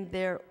in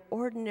their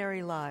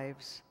ordinary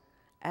lives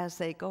as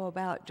they go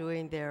about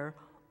doing their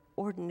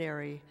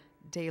ordinary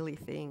daily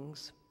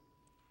things.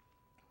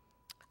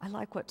 I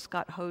like what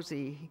Scott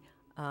Hosey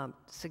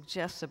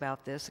suggests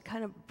about this. It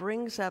kind of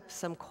brings up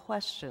some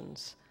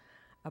questions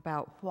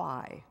about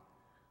why.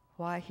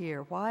 Why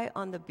here? Why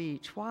on the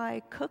beach?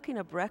 Why cooking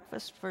a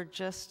breakfast for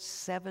just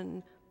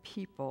 7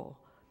 people?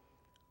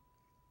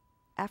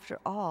 After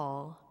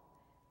all,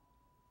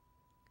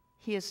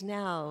 he is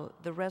now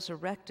the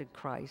resurrected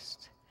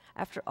Christ.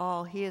 After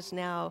all, he is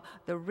now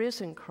the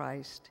risen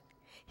Christ.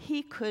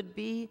 He could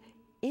be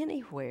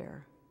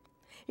anywhere.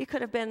 He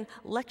could have been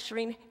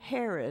lecturing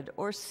Herod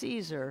or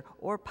Caesar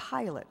or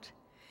Pilate.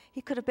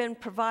 He could have been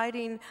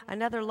providing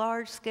another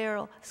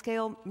large-scale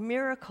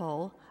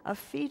miracle of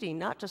feeding,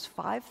 not just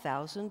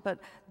 5,000, but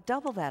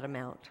double that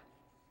amount.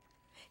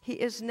 He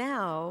is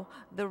now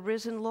the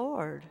risen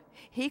Lord.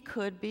 He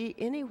could be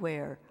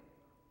anywhere,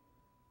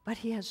 but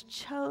he has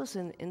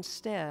chosen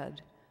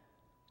instead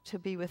to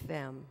be with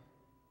them.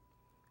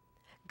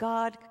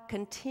 God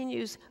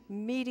continues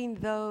meeting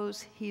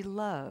those he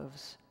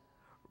loves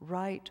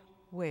right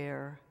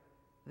where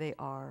they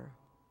are.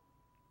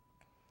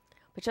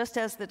 But just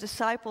as the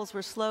disciples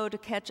were slow to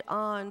catch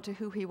on to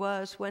who he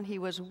was when he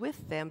was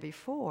with them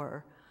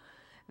before,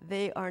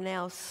 they are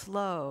now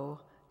slow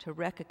to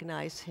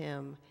recognize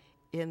him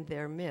in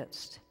their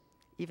midst,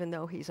 even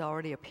though he's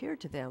already appeared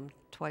to them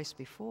twice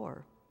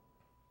before.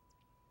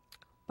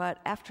 But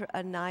after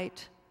a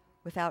night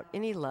without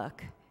any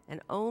luck, and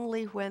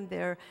only when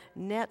their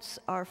nets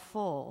are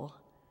full,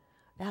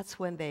 that's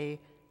when they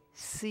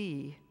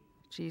see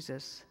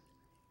Jesus.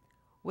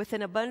 With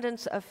an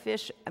abundance of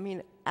fish,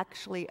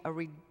 actually a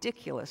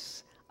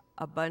ridiculous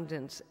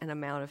abundance and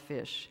amount of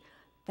fish,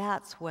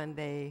 that's when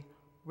they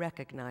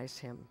recognize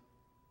him.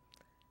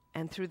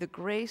 And through the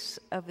grace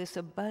of this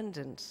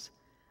abundance,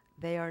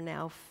 they are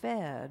now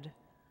fed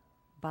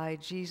by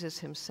Jesus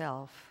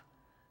himself,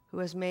 who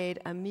has made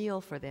a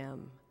meal for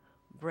them,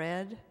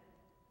 bread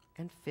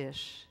and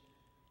fish,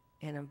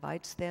 and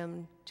invites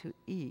them to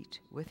eat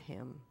with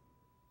him.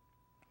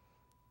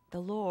 The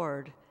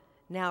Lord,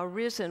 now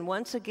risen,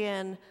 once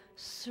again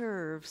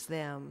serves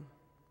them.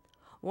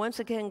 Once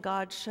again,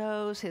 God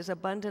shows his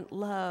abundant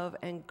love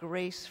and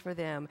grace for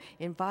them,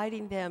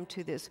 inviting them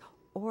to this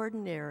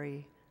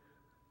ordinary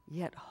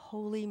yet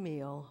holy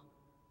meal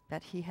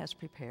that he has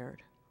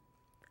prepared.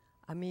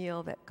 A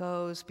meal that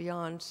goes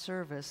beyond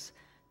service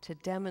to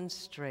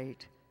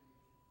demonstrate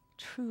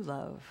true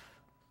love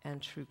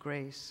and true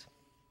grace.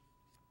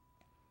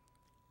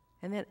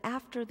 And then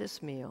after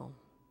this meal,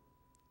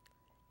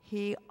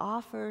 he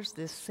offers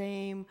this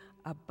same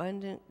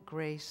abundant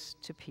grace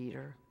to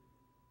Peter.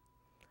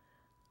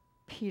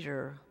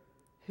 Peter,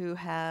 who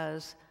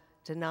has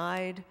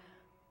denied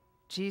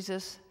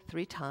Jesus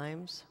 3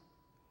 times,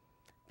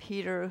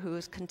 Peter, who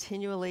is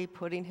continually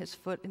putting his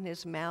foot in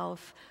his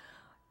mouth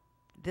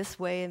this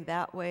way and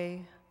that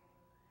way,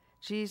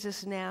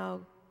 Jesus now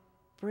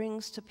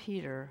brings to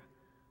Peter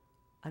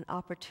an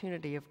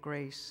opportunity of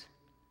grace.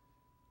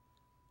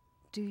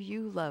 Do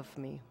you love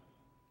me?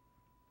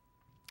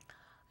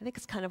 I think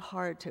it's kind of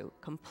hard to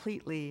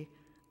completely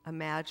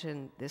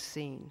imagine this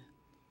scene.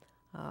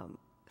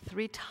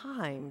 3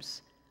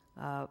 times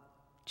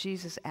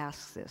Jesus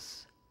asks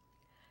this,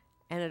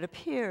 and it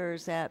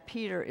appears that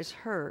Peter is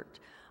hurt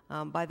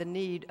by the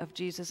need of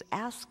Jesus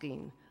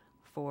asking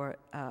for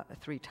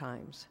 3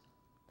 times.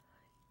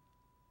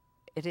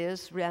 It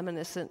is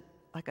reminiscent,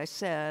 like I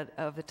said,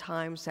 of the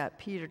times that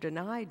Peter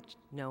denied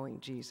knowing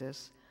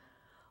Jesus,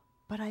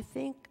 but I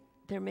think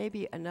there may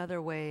be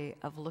another way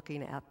of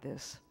looking at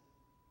this.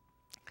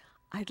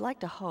 I'd like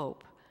to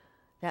hope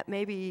that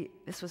maybe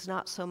this was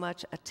not so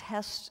much a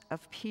test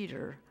of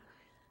Peter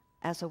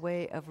as a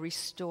way of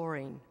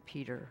restoring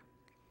Peter,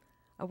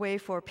 a way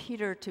for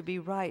Peter to be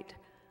right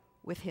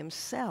with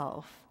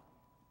himself,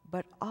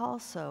 but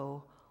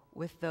also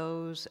with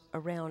those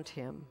around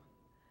him.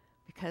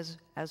 Because,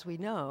 as we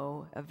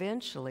know,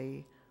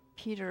 eventually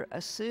Peter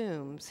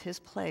assumes his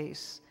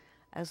place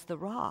as the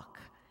rock.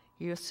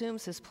 He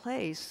assumes his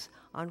place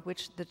on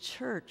which the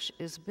church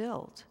is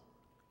built.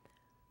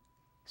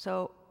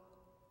 So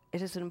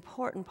it is an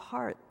important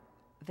part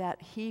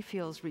that he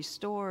feels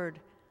restored,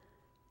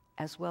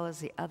 as well as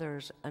the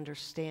others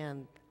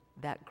understand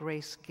that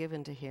grace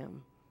given to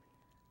him.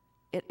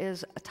 It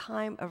is a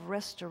time of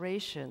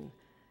restoration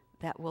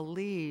that will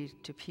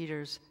lead to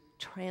Peter's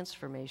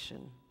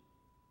transformation.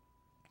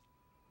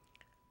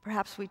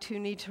 Perhaps we too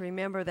need to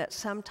remember that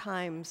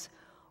sometimes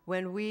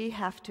when we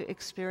have to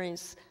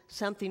experience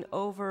something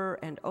over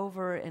and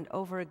over and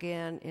over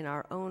again in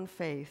our own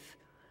faith,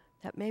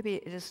 that maybe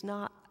it is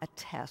not a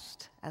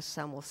test, as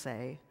some will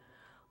say,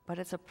 but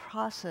it's a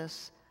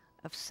process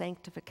of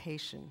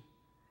sanctification.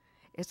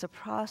 It's a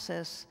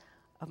process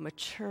of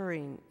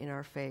maturing in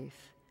our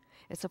faith.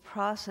 It's a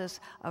process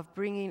of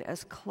bringing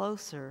us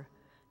closer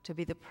to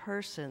be the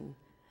person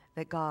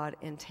that God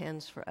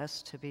intends for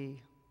us to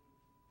be.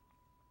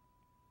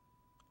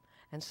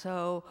 And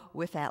so,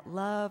 with that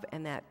love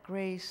and that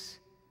grace,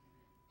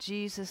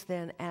 Jesus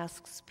then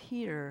asks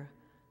Peter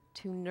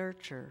to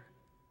nurture,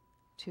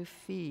 to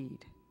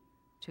feed,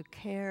 to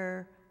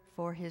care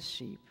for his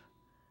sheep,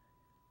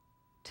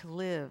 to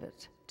live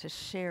it, to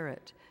share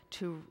it,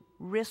 to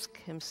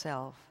risk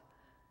himself,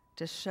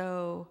 to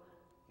show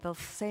the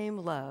same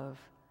love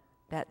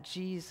that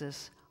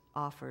Jesus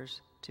offers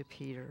to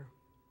Peter.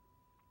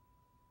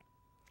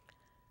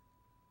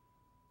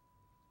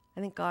 I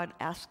think God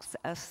asks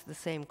us the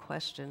same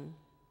question.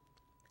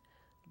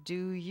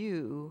 Do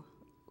you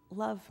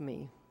love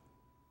me?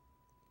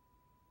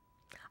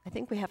 I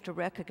think we have to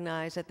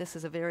recognize that this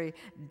is a very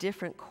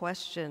different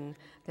question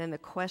than the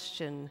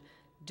question,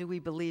 do we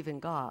believe in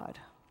God?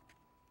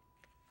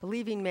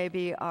 Believing may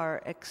be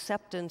our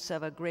acceptance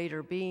of a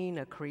greater being,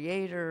 a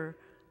creator,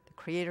 the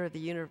creator of the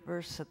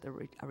universe,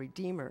 a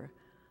redeemer.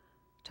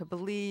 To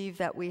believe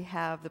that we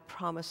have the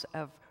promise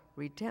of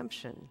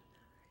redemption.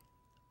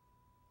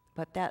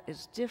 But that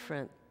is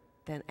different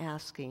than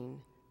asking,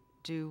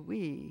 do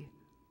we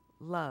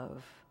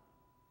love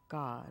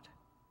God?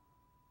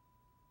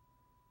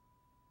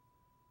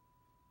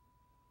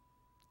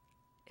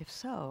 If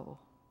so,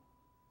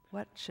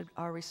 what should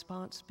our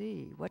response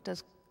be? What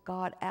does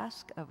God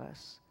ask of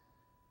us?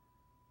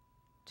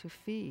 To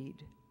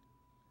feed,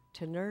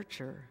 to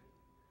nurture,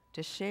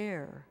 to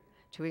share,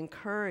 to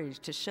encourage,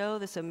 to show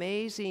this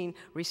amazing,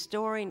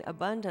 restoring,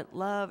 abundant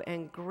love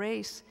and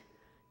grace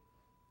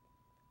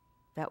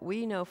that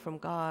we know from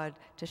God,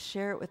 to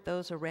share it with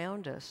those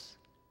around us,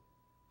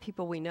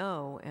 people we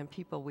know and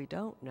people we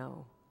don't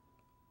know.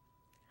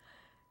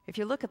 If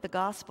you look at the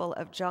Gospel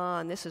of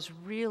John, this is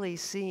really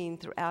seen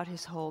throughout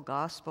his whole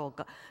Gospel.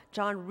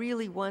 John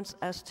really wants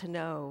us to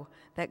know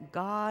that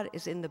God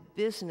is in the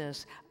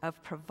business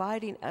of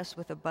providing us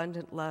with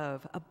abundant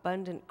love,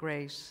 abundant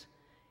grace.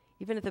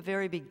 Even at the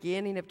very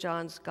beginning of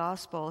John's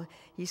Gospel,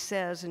 he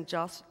says in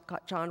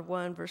John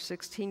 1, verse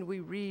 16, we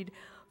read,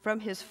 "From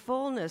his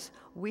fullness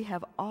we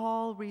have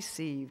all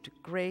received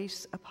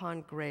grace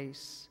upon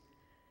grace."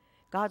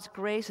 God's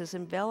grace is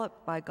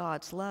enveloped by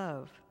God's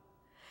love.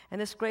 And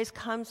this grace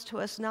comes to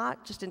us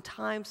not just in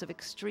times of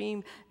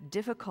extreme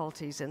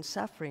difficulties and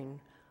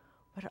suffering,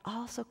 but it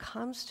also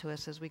comes to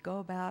us as we go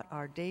about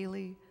our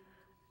daily,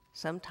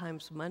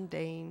 sometimes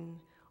mundane,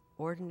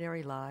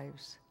 ordinary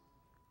lives.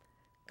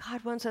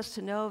 God wants us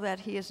to know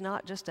that he is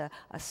not just a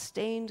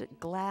stained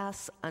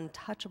glass,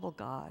 untouchable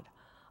God,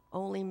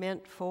 only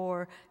meant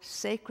for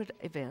sacred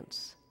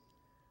events,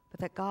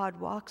 but that God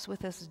walks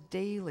with us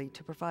daily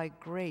to provide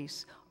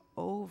grace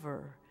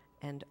over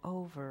and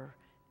over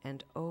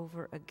and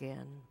over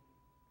again.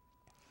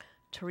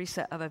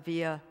 Teresa of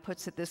Avila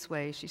puts it this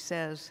way. She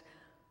says,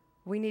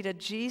 we need a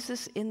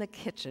Jesus in the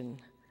kitchen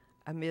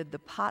amid the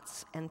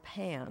pots and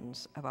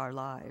pans of our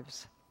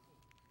lives.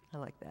 I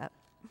like that.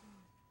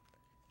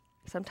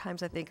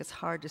 Sometimes I think it's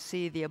hard to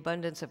see the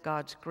abundance of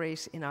God's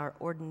grace in our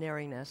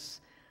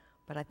ordinariness,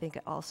 but I think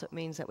it also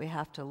means that we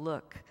have to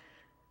look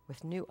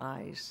with new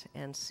eyes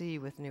and see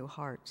with new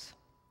hearts.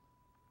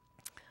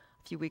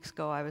 A few weeks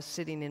ago, I was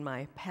sitting in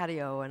my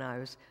patio and I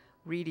was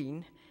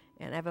reading,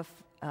 and I have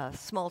a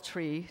small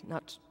tree,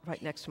 not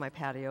right next to my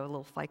patio, a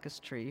little ficus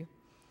tree.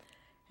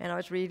 And I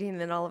was reading,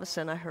 and then all of a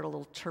sudden I heard a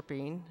little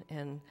chirping,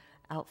 and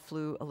out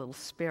flew a little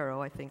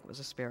sparrow. I think it was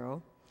a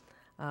sparrow.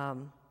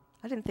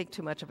 I didn't think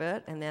too much of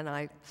it, and then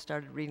I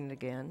started reading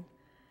again.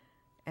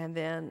 And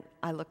then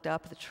I looked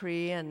up at the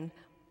tree, and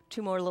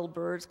 2 more little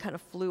birds kind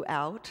of flew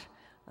out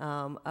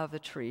of the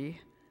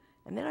tree.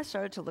 And then I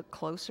started to look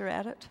closer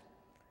at it,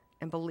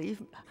 and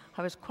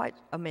I was quite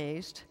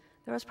amazed.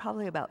 There was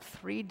probably about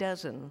 3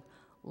 dozen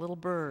little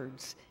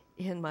birds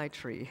in my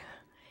tree,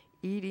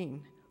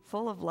 eating,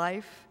 full of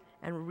life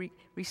and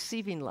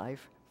receiving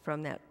life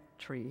from that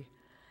tree.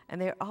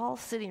 And they're all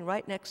sitting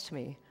right next to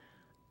me,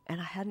 and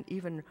I hadn't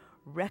even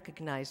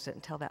recognized it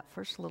until that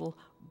first little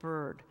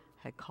bird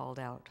had called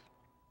out.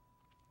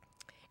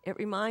 It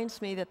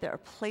reminds me that there are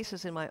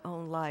places in my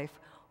own life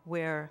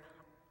where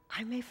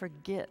I may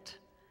forget,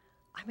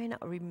 I may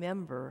not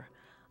remember,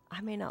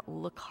 I may not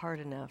look hard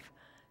enough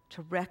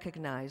to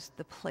recognize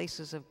the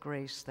places of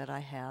grace that I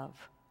have.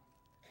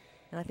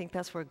 And I think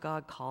that's where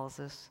God calls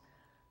us.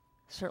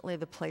 Certainly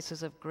the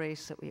places of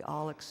grace that we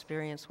all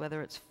experience,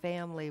 whether it's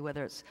family,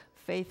 whether it's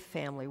faith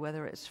family,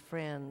 whether it's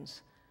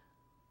friends.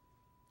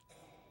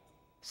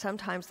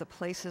 Sometimes the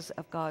places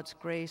of God's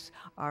grace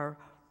are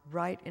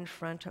right in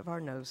front of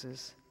our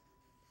noses,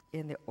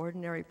 in the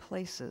ordinary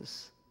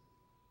places,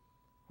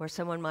 where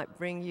someone might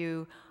bring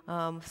you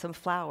some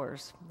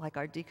flowers, like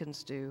our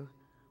deacons do,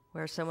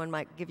 where someone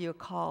might give you a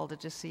call to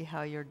just see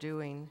how you're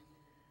doing,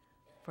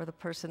 for the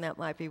person that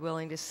might be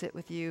willing to sit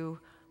with you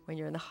when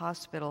you're in the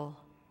hospital.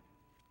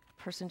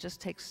 The person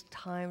just takes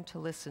time to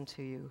listen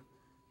to you.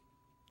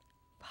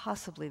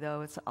 Possibly,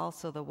 though, it's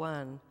also the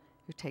one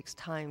who takes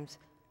time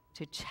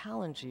to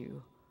challenge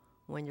you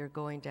when you're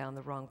going down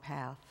the wrong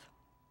path.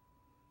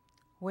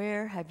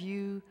 Where have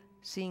you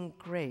seen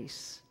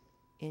grace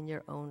in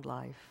your own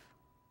life?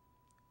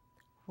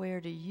 Where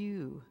do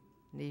you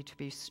need to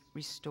be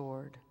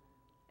restored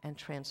and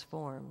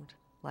transformed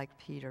like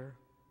Peter?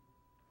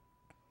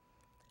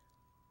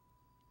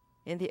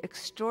 In the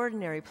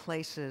extraordinary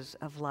places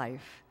of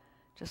life,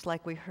 just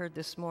like we heard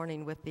this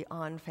morning with the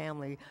An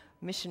family,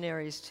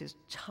 missionaries to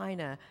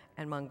China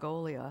and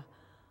Mongolia,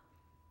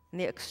 in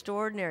the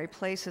extraordinary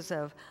places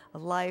of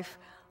life,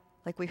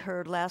 like we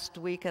heard last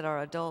week at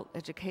our adult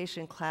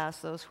education class,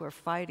 those who are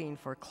fighting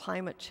for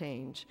climate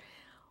change,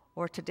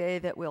 or today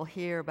that we'll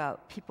hear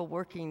about people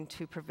working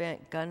to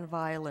prevent gun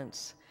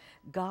violence.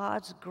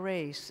 God's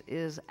grace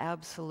is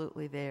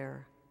absolutely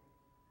there.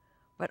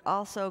 But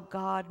also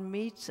God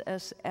meets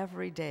us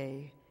every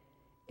day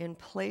in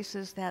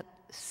places that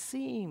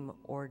seem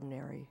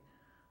ordinary,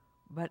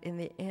 but in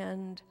the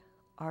end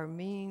are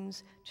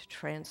means to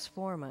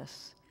transform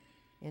us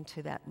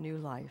into that new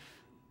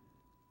life.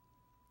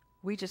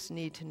 We just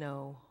need to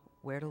know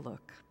where to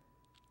look.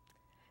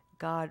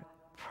 God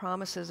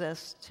promises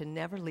us to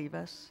never leave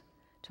us,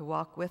 to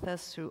walk with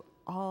us through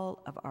all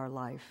of our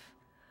life,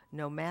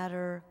 no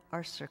matter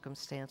our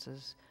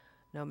circumstances,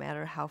 no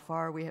matter how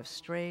far we have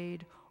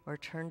strayed or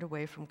turned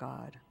away from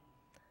God.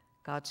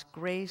 God's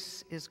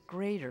grace is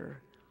greater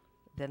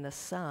than the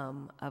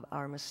sum of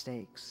our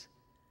mistakes.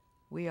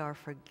 We are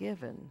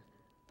forgiven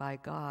by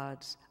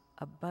God's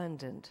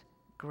abundant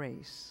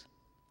grace.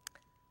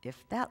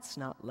 If that's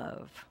not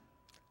love,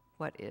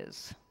 what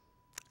is?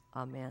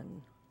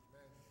 Amen.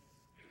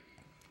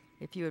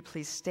 If you would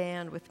please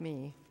stand with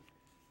me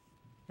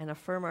and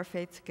affirm our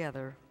faith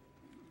together.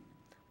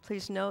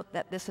 Please note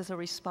that this is a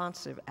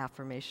responsive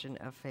affirmation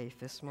of faith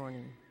this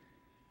morning.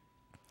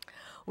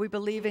 We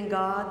believe in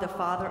God, the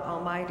Father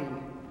Almighty,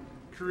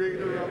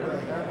 Creator of the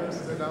heavens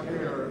and of the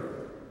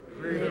earth,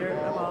 creator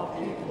of all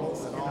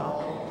peoples and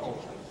all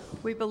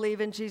cultures. We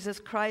believe in Jesus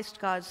Christ,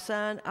 God's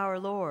Son, our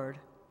Lord.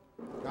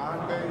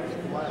 God made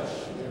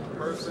flesh in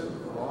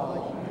person for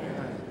all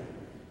humanity.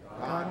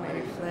 God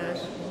made flesh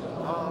for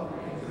love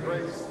and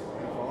grace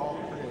and for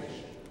all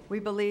creation. We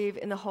believe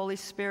in the Holy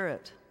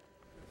Spirit.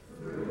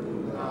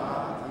 Through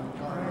God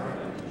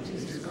incarnate,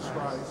 Jesus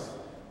Christ,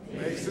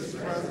 makes his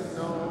presence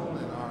known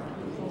in our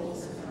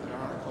peoples and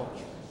our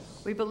cultures.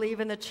 We believe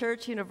in the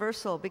Church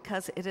Universal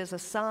because it is a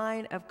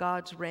sign of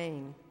God's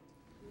reign,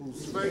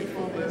 whose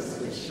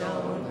faithfulness is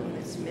shown in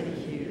its many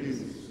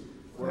hues,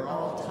 where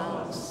all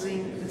tongues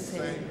sing the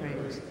same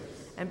praise.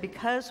 And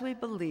because we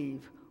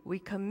believe, we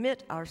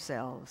commit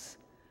ourselves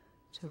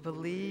to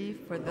believe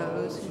for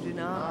those who do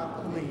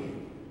not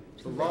believe,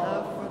 to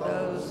love for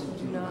those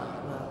who do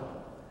not love,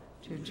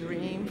 to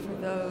dream for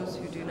those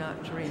who do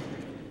not dream,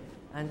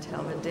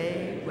 until the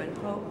day when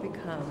hope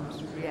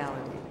becomes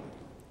reality.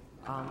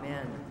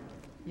 Amen.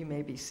 You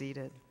may be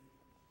seated.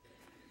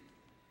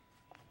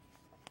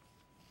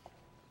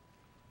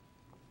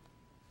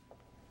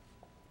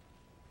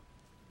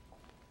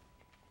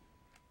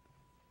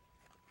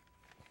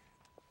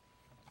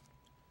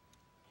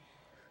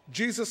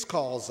 Jesus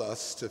calls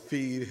us to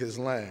feed his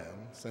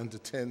lambs and to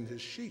tend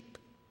his sheep.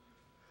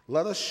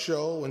 Let us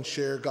show and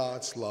share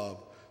God's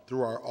love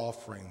through our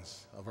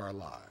offerings of our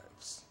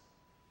lives.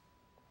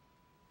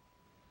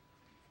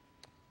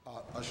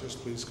 Ushers,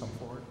 please come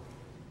forward.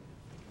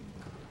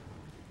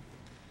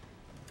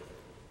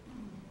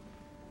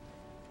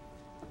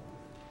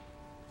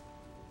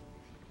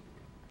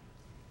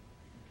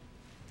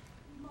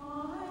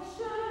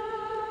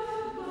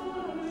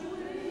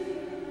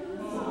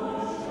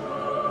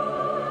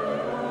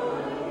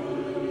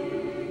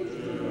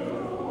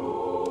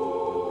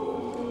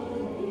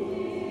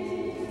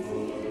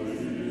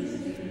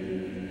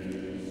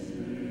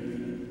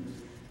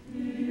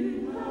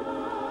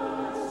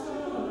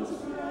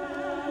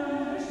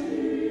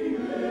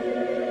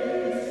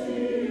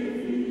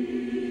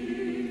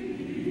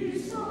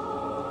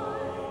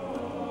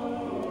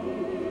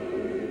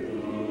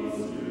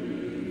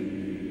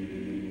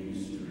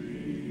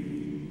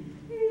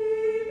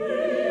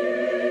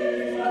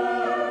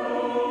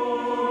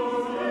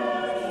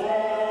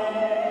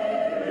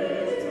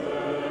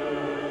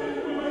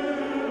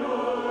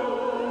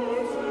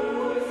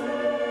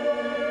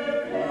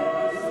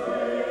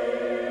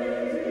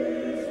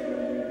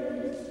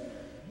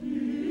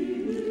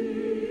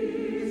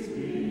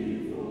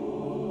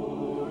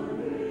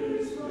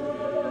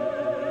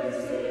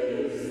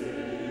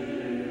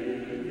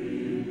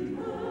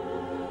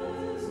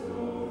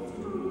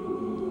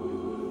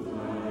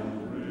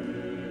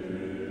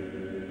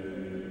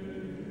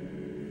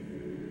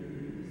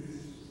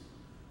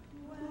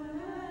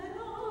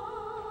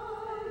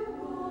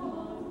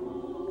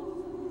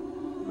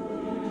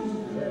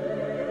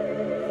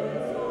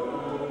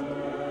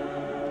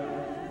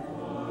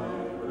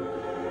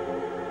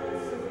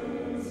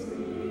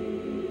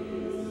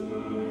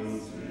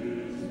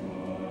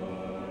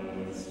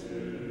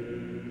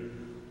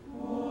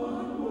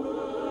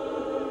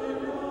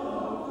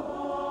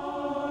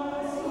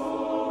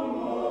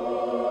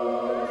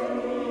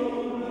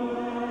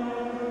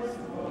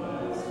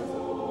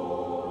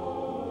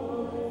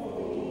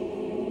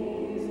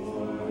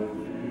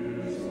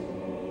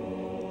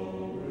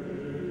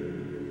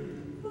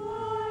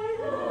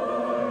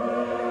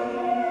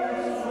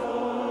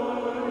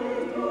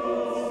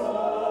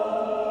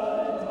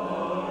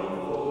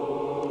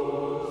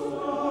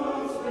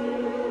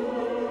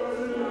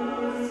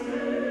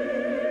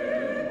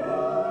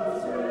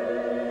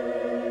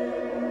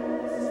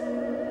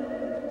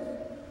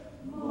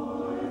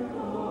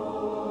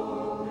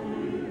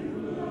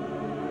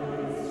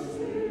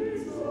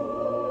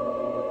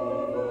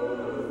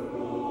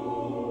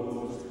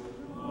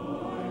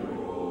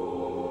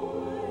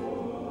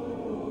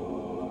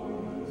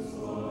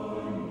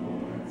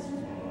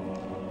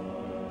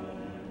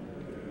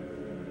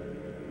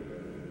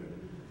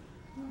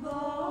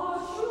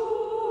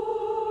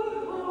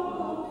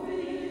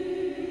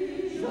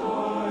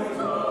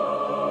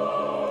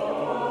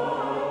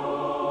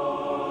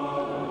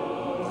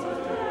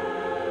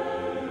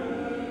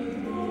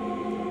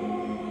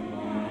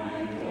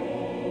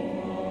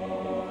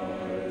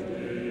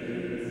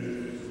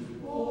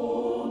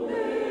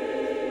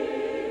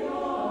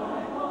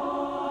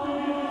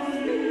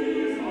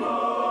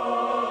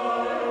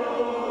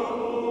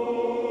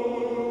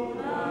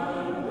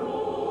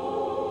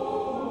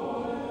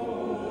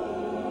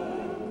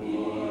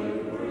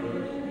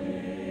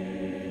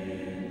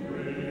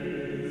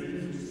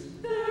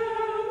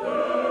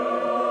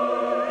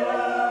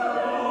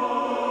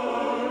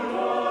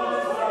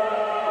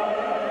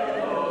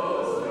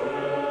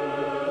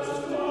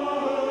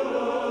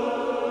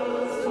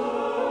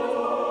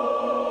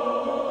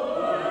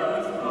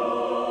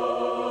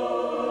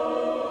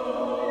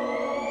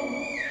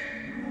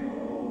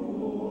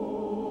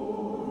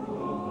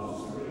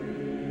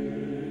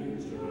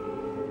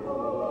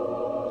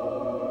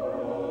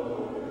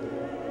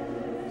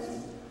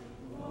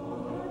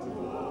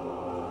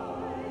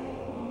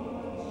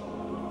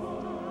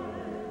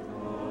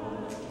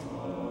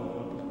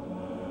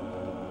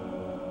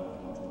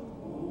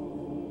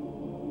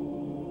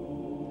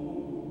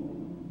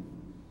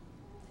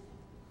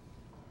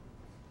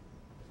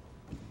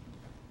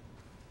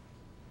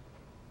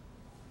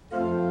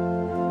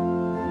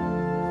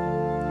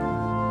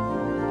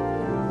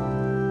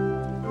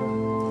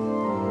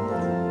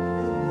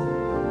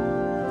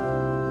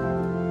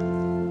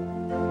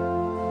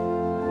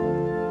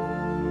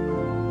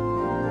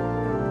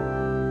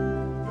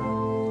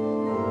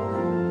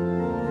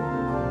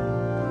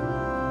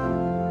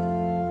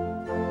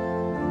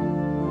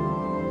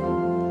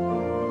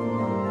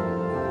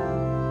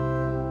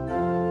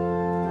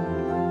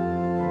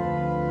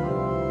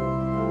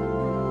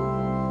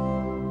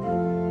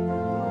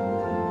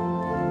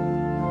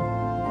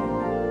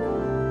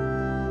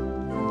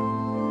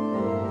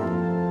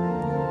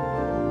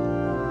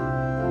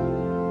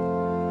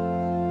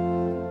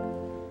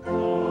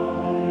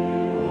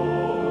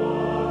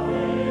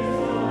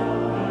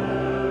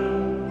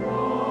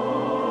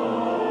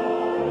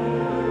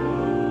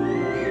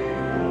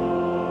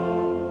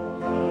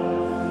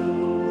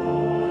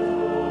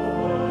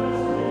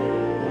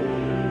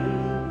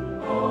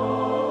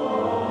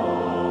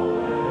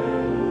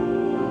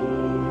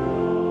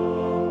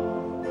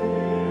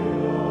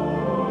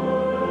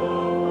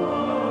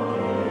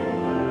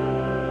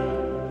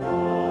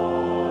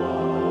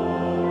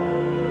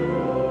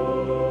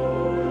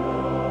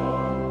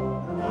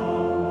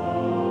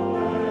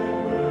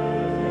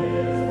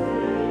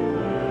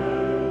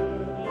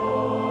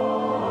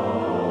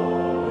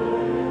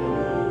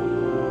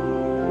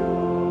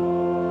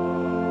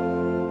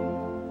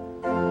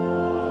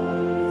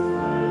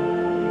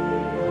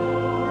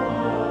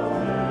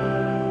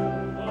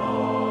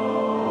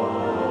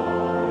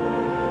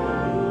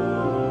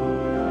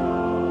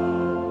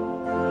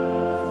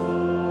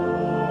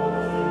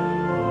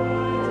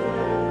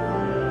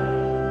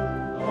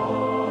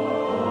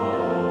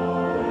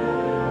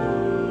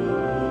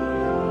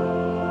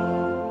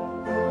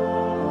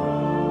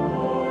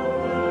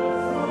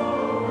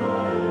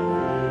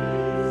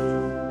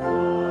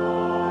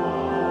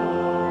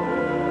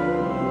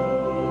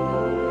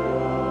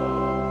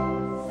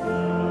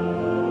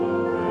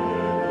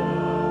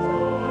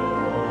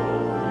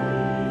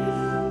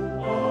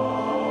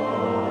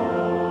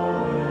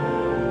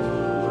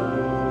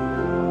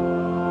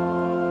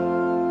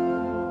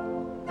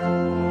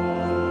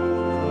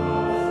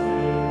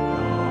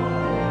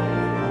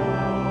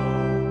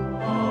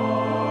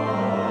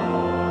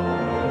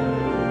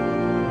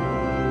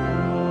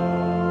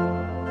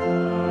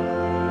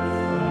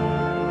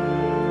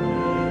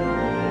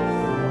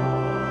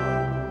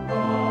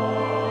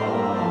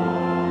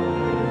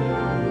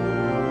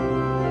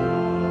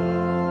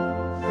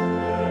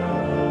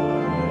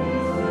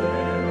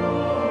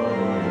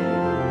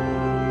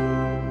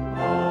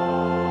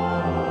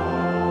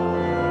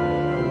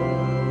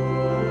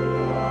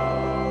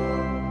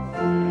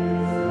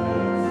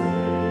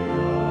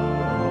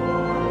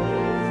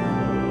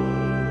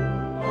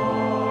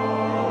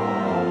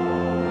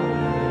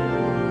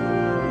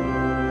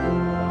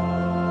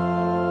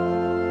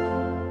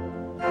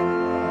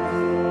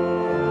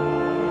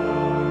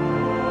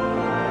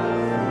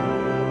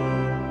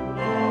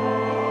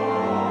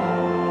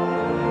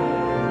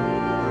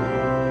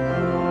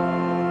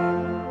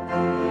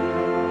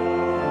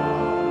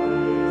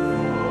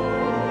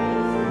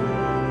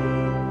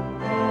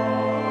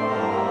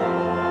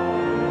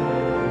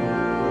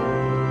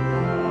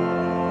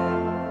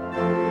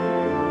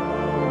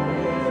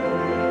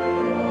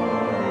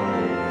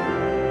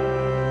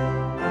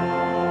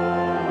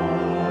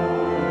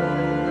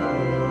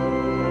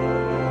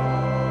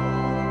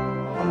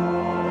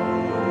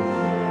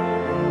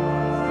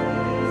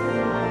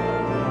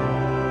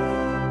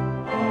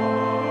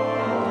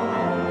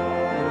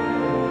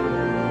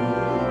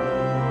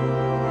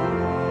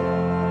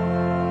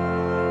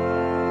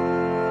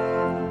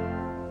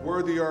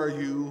 Worthy are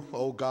you,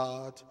 O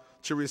God,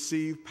 to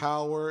receive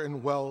power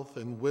and wealth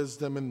and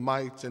wisdom and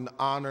might and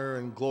honor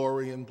and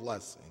glory and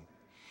blessing.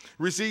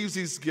 Receive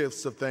these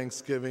gifts of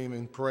thanksgiving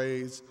and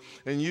praise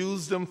and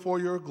use them for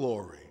your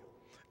glory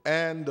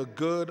and the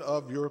good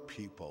of your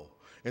people.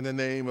 In the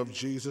name of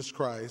Jesus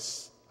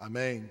Christ,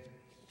 amen.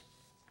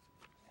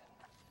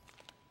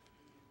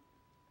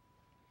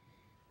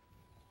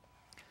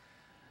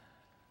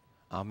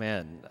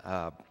 Amen.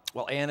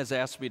 Well, Ann has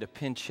asked me to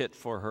pinch hit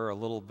for her a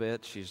little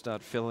bit. She's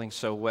not feeling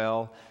so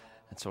well,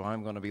 and so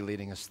I'm going to be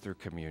leading us through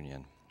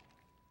communion.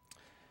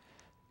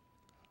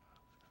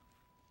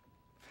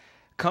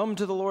 Come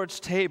to the Lord's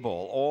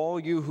table, all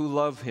you who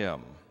love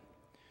him.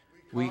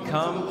 We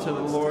come to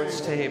the Lord's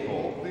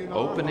table,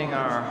 opening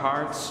our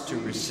hearts to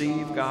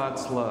receive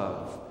God's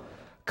love.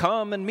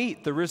 Come and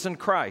meet the risen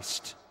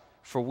Christ,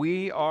 for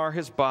we are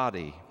his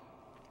body.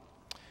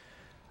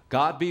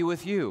 God be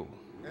with you.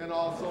 And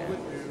also with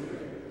you.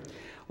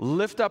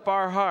 Lift up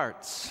our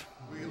hearts.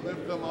 We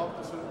lift them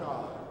up to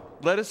God.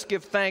 Let us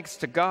give thanks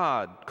to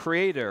God,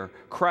 Creator,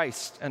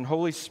 Christ, and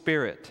Holy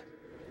Spirit.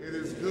 It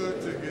is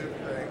good to give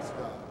thanks,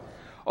 God.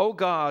 O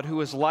God, who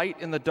is light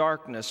in the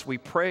darkness, we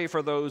pray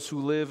for those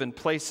who live in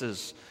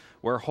places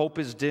where hope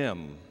is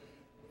dim.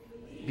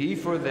 Be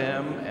for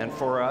them and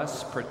for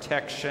us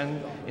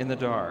protection in the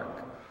dark.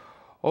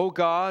 O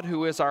God,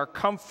 who is our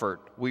comfort,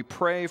 we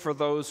pray for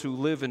those who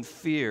live in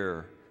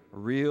fear,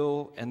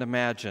 real and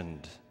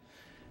imagined.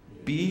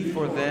 Be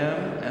for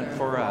them and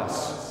for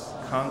us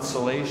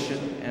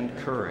consolation and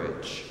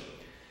courage.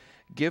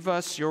 Give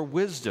us your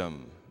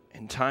wisdom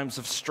in times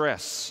of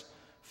stress,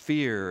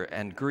 fear,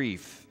 and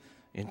grief,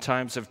 in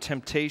times of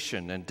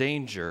temptation and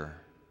danger.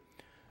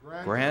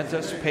 Grant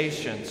us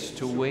patience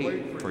to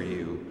wait for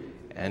you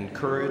and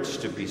courage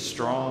to be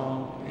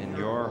strong in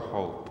your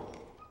hope.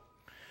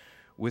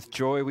 With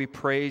joy we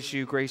praise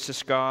you,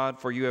 gracious God,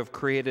 for you have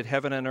created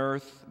heaven and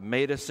earth,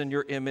 made us in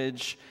your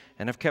image,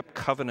 and have kept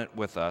covenant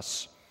with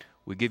us.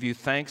 We give you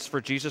thanks for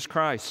Jesus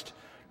Christ,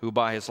 who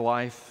by his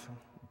life,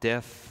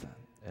 death,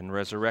 and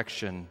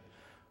resurrection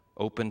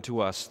opened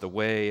to us the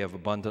way of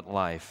abundant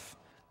life,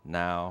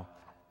 now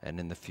and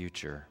in the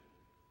future.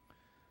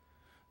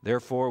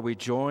 Therefore, we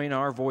join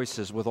our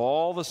voices with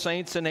all the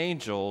saints and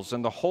angels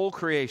and the whole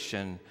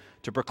creation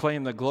to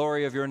proclaim the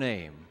glory of your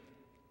name.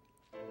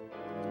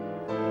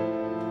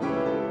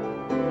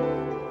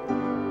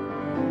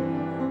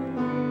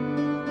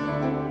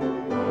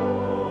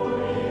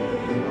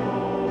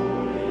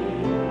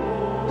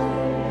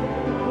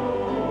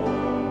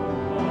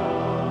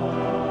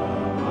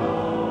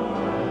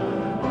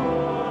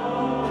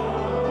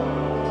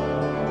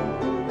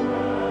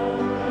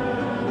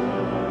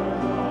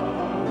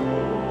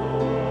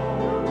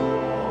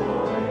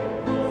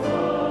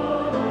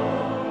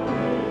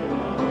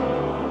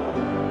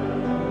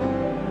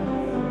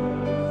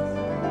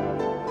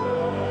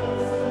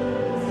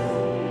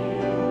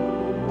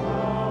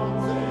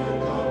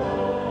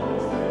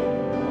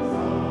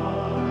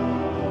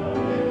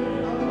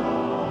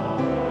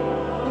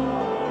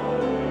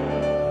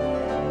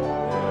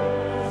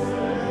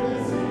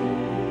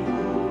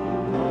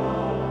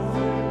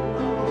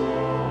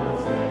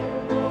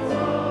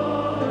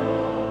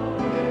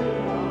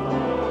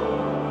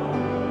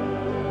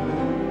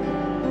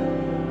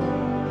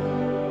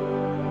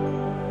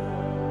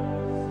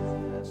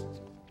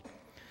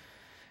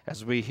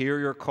 As we hear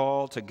your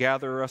call to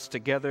gather us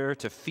together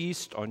to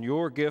feast on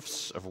your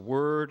gifts of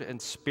word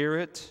and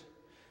spirit,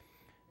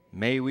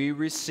 may we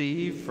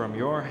receive from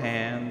your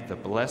hand the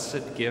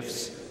blessed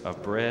gifts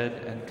of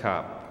bread and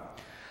cup.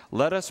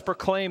 Let us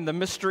proclaim the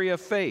mystery of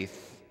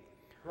faith.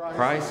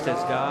 Christ has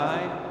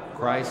died,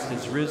 Christ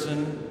is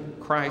risen,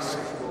 Christ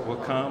will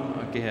come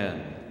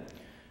again.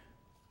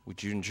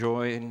 Would you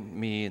join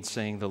me in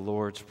saying the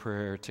Lord's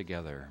Prayer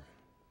together?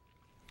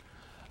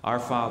 Our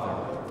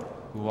Father,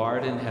 who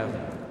art in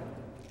heaven,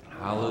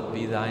 hallowed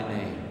be thy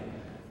name.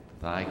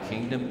 Thy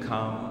kingdom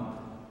come,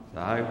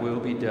 thy will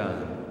be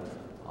done,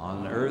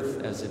 on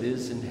earth as it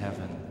is in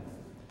heaven.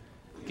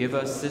 Give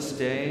us this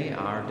day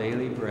our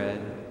daily bread,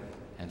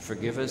 and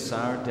forgive us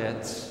our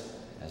debts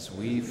as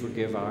we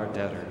forgive our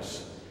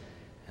debtors.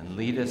 And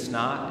lead us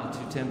not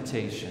into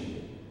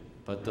temptation,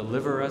 but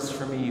deliver us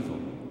from evil.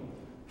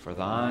 For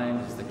thine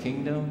is the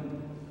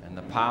kingdom, and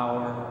the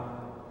power,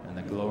 and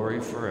the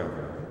glory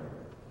forever.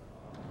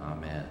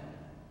 Amen.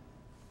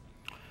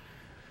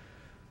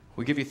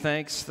 We give you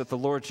thanks that the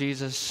Lord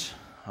Jesus,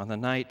 on the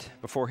night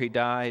before he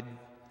died,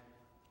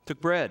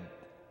 took bread.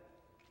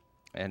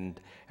 And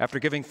after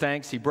giving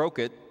thanks, he broke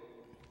it,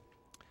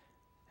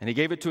 and he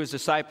gave it to his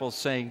disciples,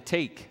 saying,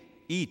 "Take,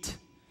 eat.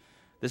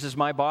 This is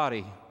my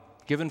body,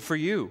 given for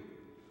you.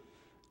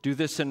 Do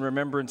this in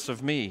remembrance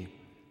of me."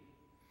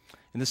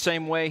 In the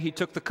same way, he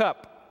took the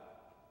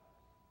cup,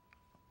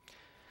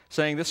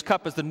 saying, "This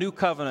cup is the new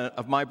covenant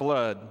of my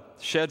blood,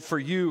 shed for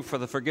you for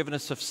the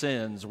forgiveness of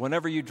sins.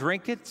 Whenever you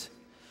drink it,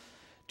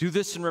 do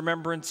this in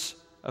remembrance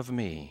of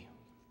me."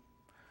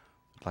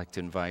 I'd like to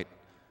invite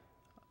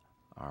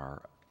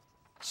our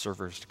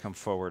servers to come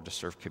forward to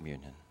serve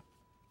communion.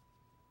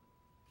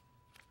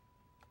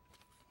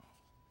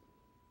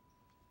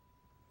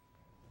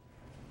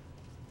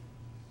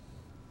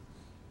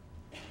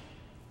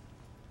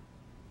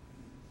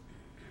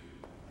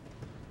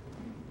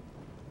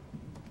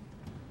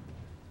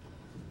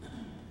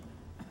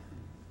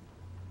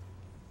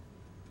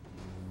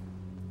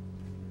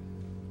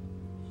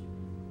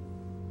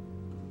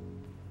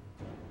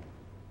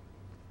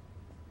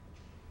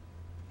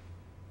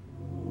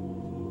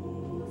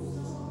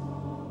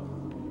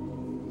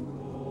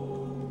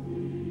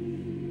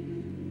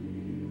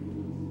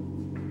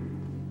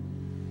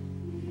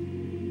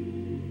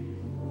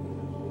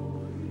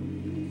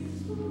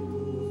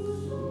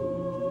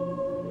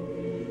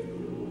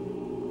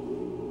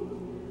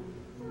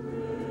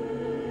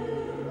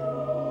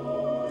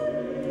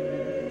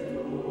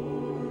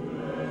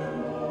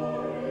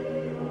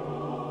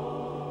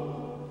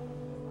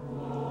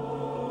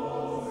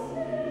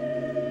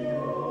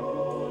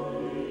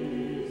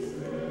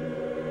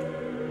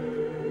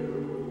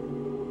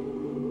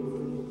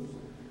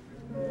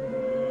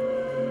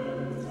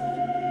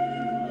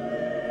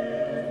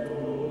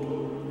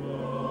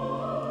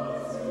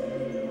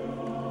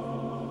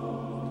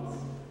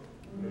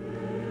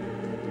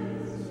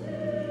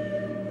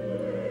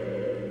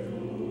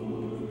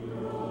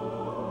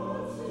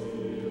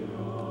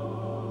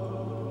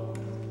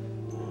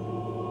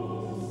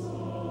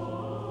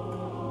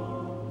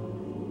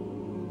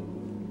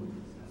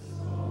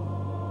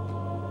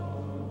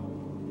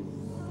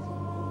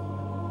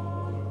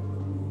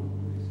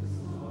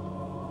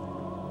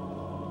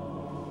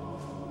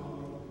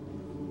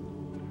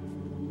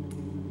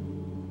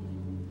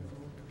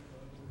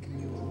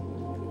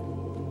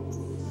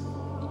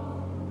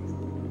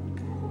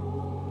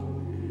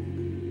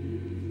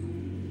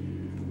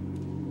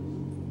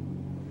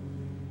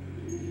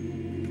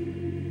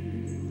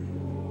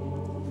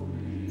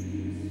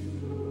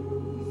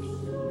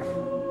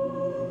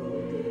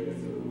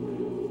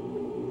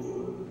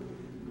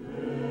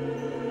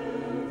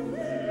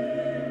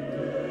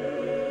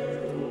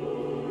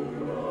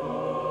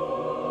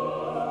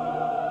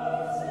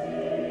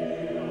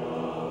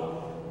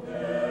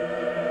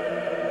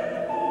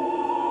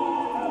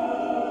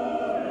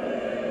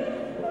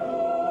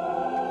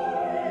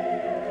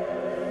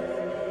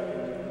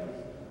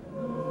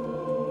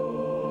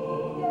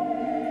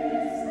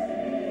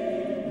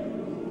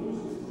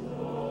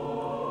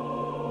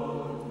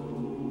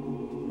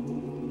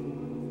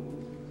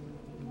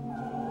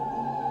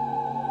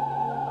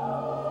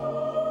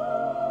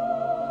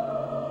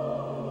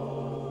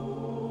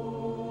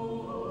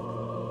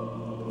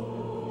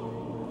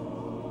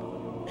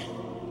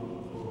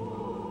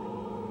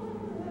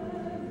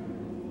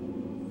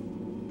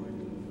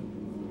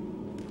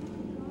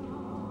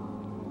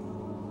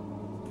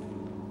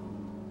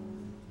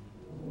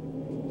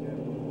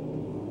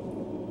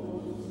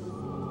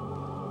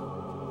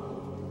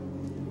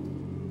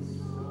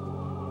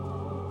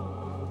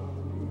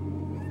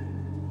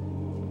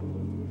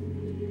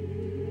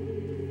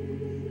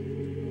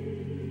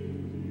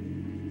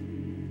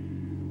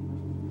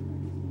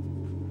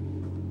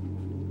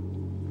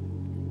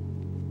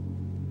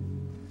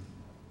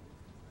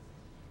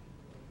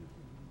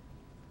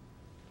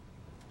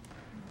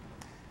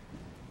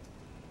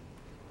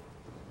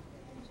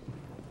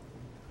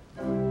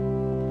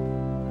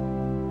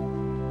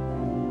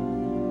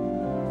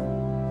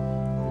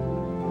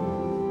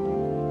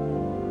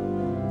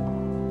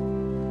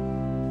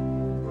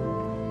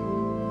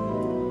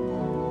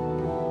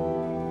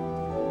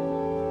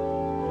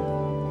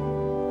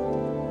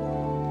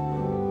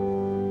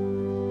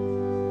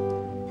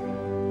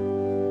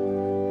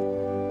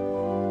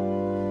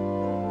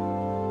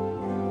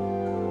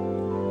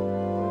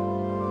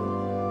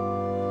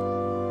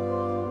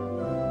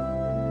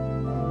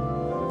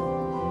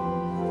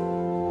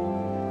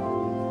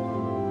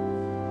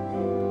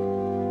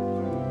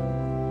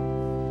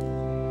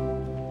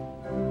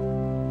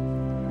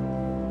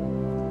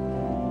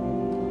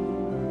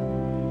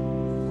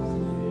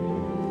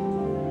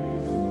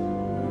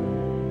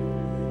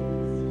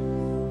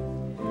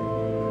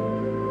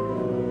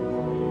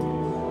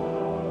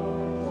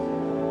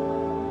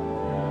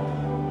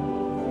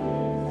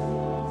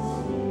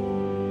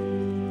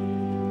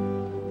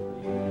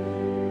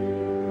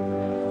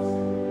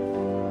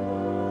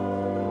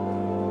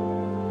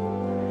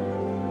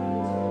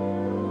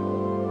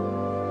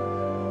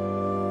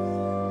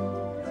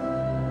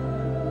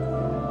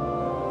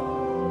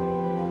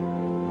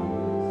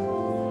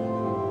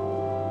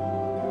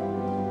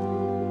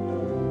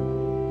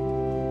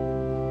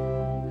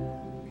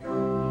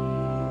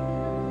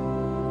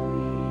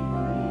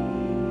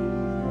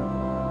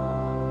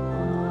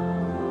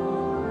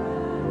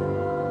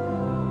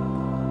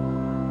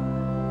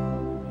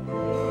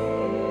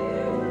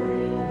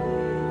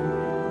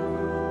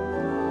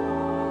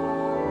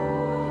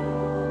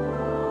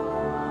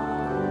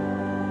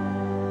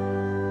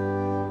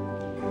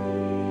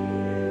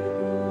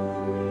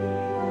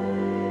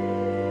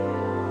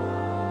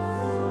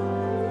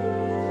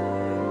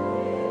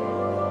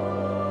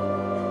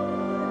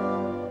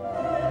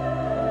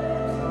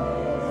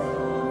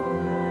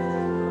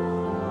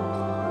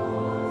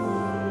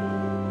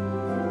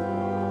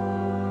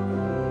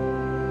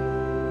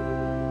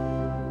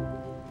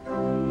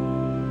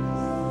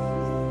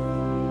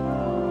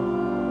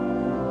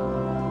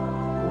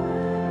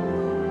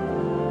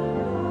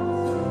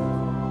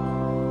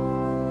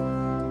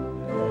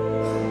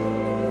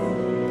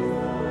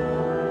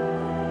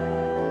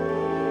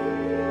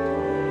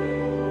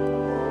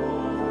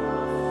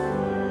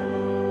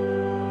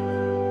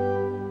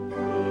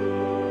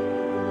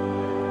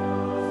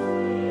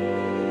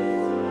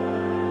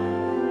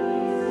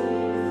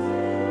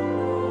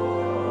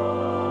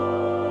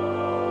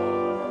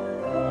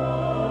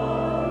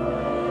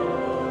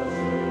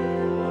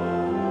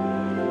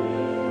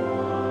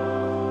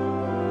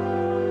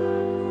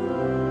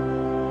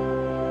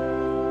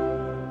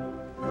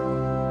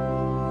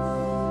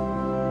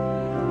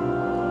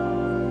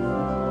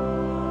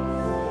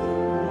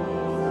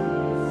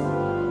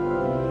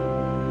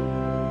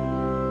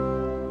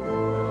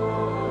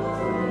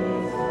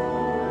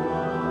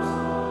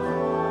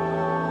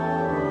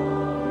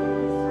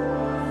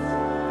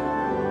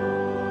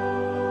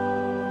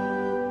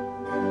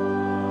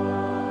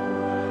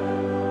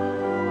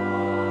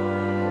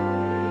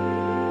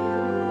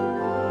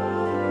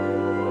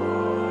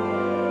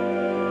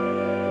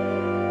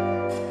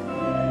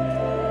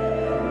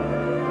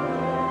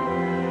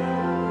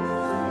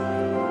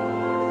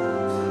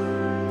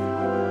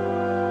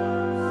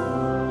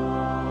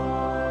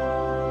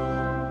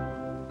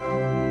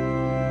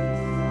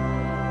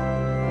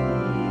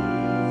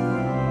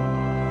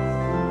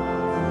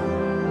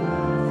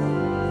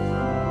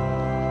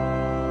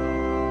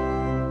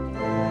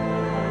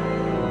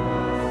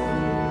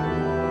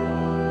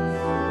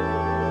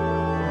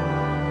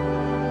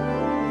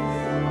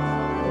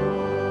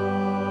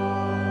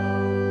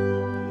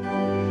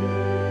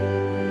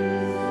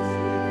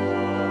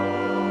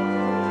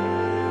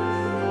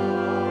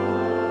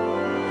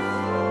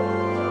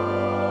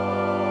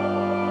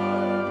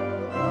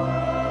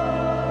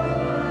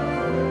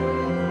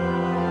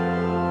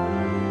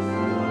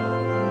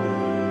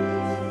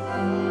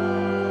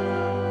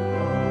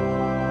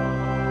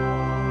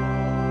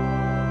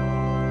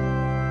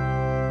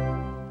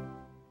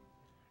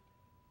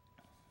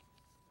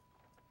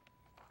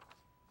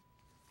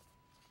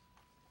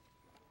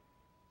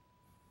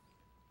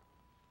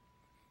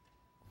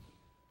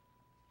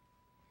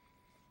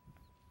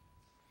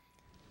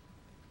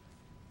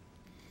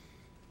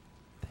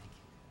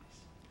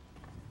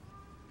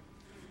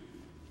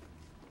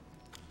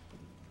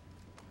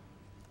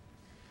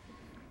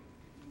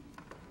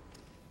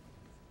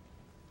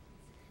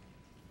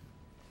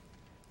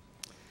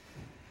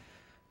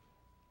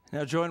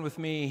 Now join with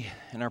me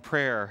in our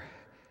prayer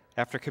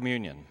after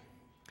communion.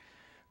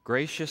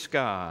 Gracious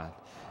God,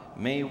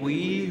 may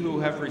we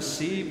who have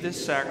received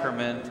this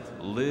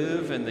sacrament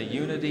live in the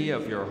unity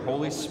of your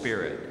Holy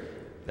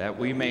Spirit, that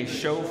we may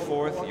show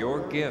forth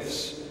your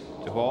gifts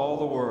to all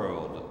the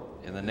world.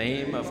 In the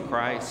name of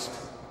Christ,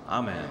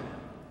 amen.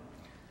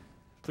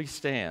 Please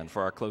stand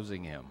for our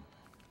closing hymn.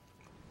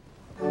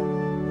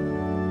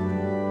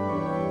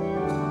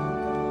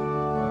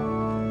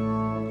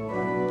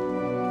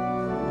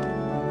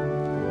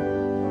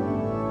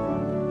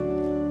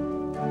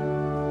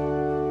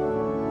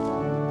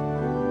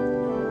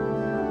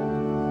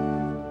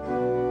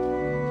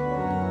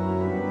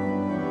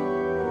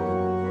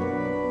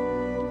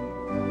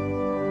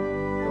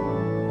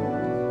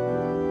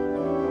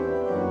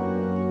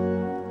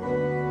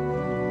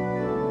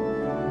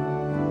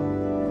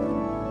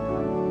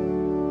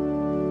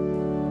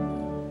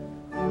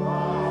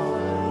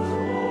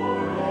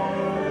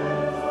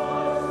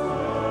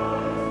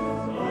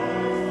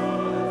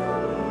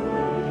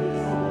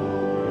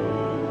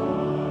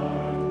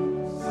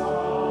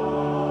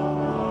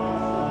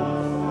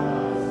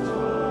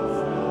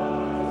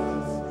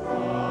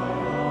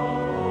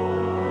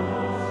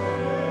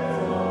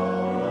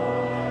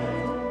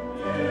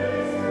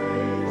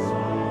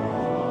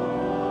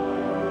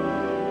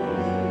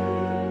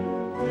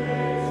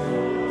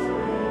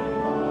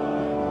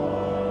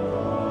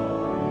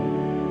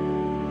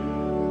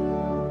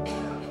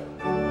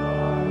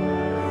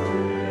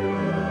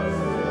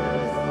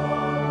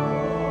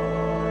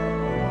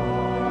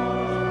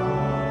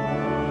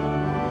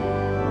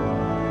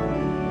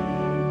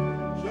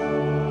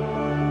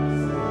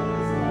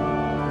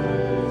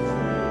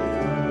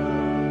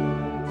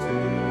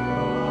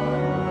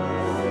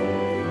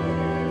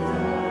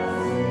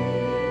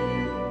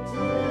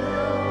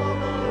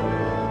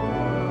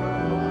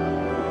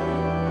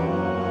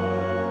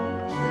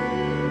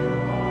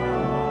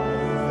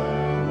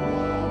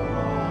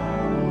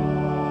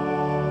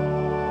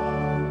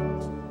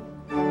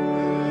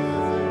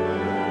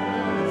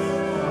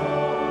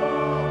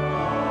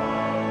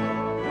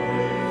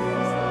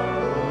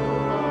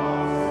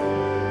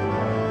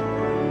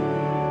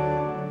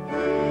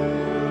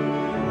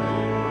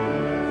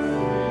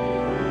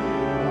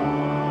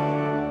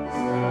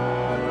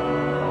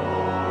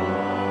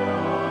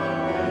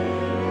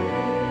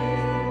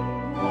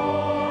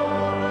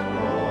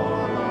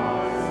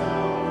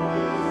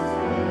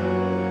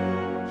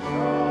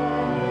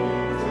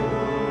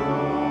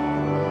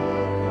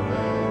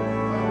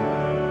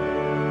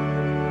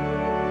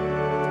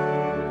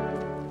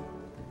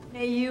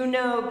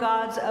 Know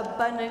God's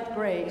abundant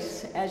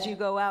grace as you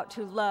go out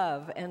to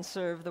love and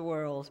serve the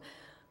world.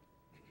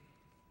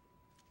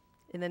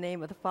 In the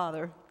name of the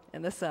Father,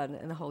 and the Son,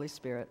 and the Holy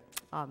Spirit.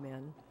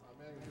 Amen.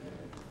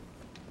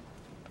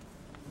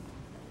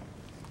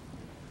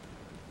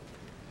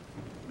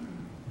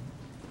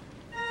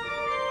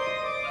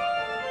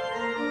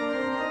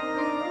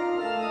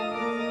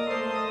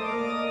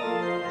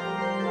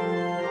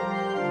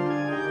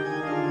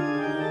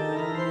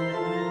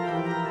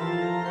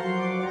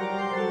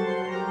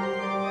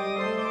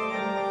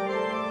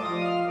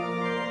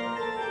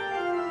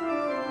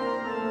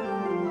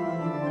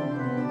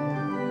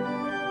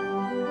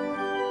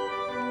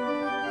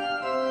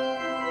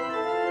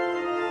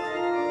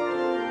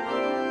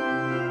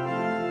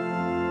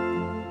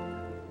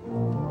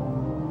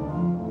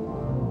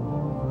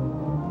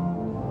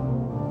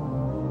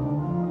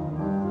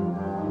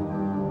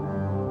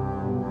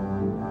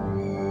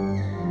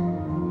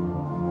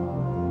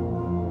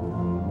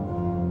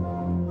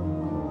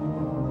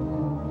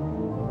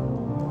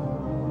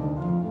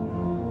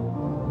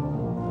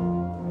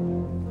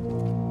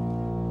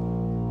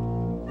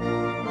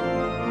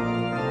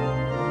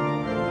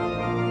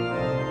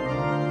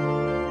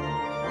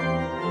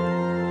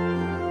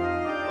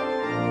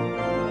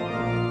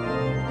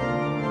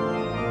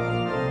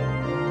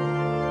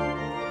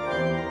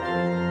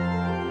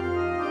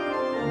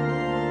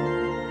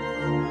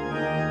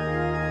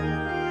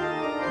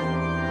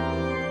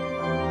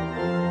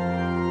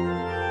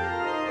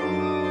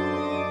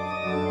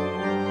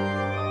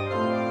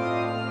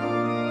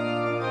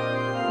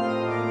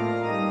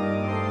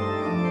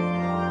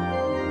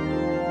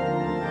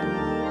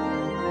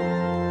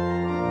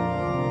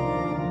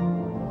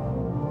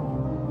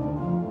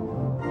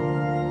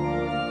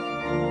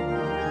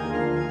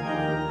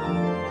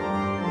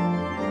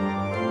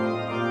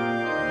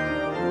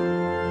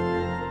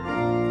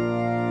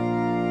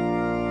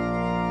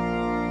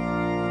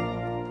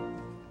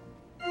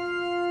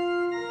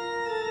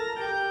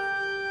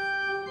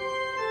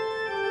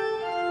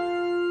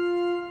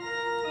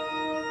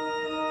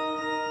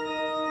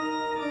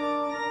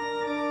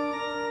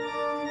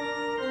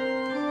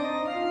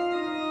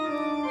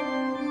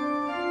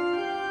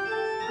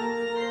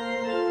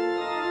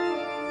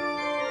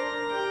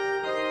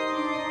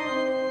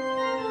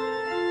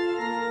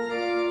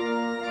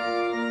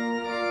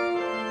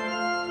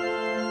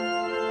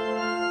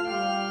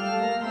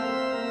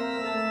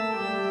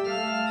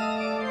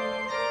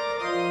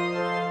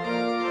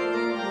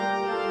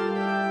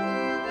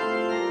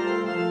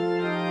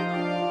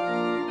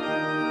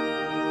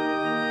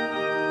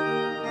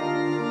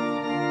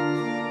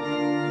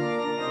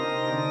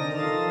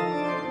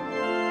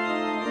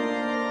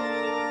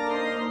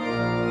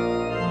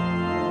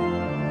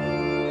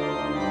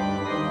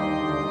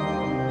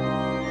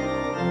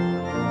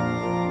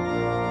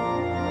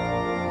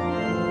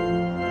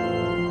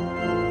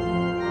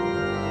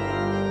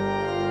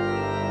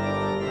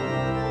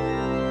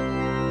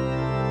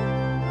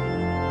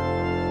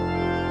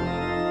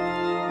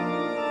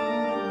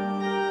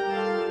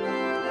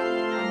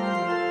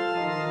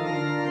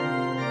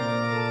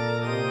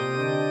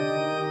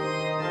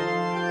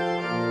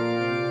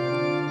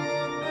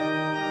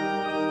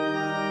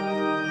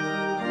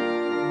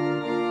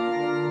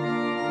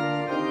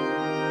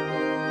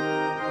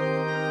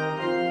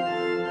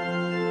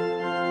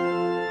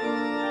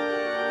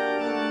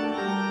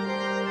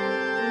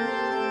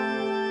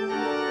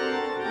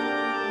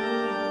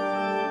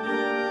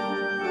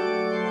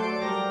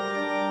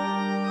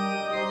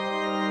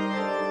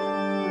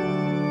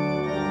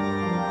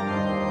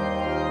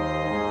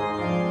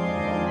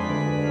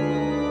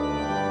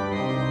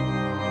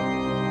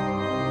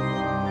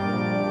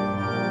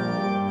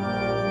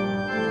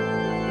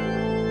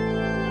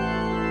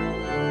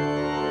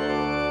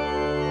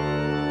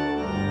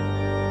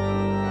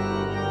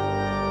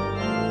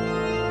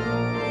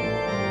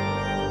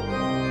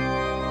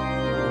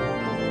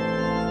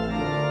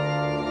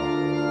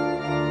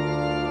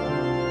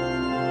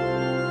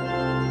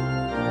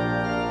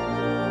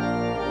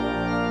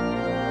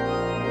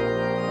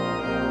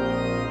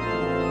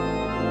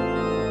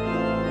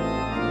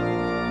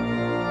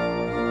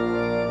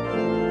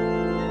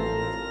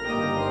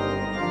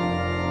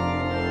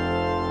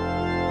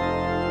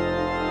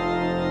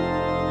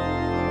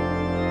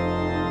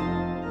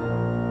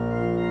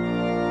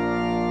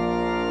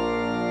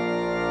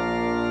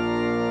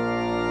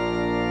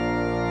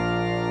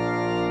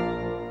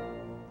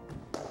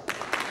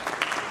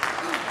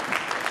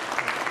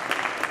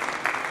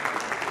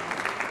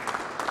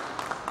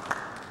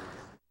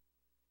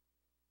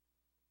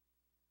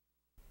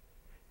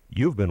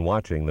 You've been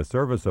watching the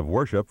service of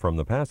worship from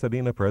the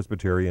Pasadena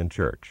Presbyterian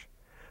Church.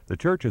 The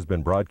church has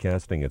been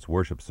broadcasting its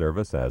worship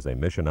service as a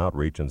mission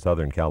outreach in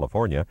Southern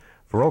California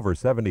for over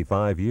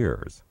 75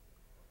 years.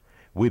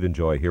 We'd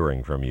enjoy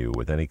hearing from you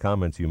with any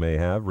comments you may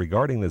have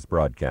regarding this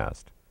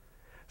broadcast.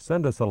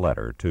 Send us a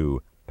letter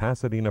to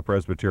Pasadena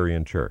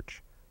Presbyterian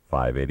Church,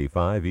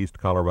 585 East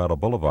Colorado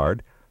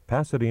Boulevard,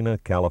 Pasadena,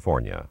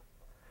 California.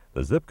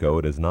 The zip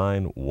code is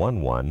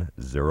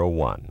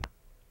 91101.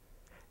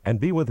 And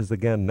be with us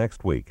again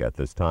next week at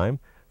this time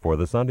for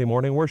the Sunday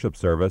morning worship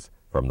service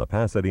from the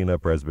Pasadena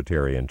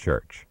Presbyterian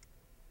Church.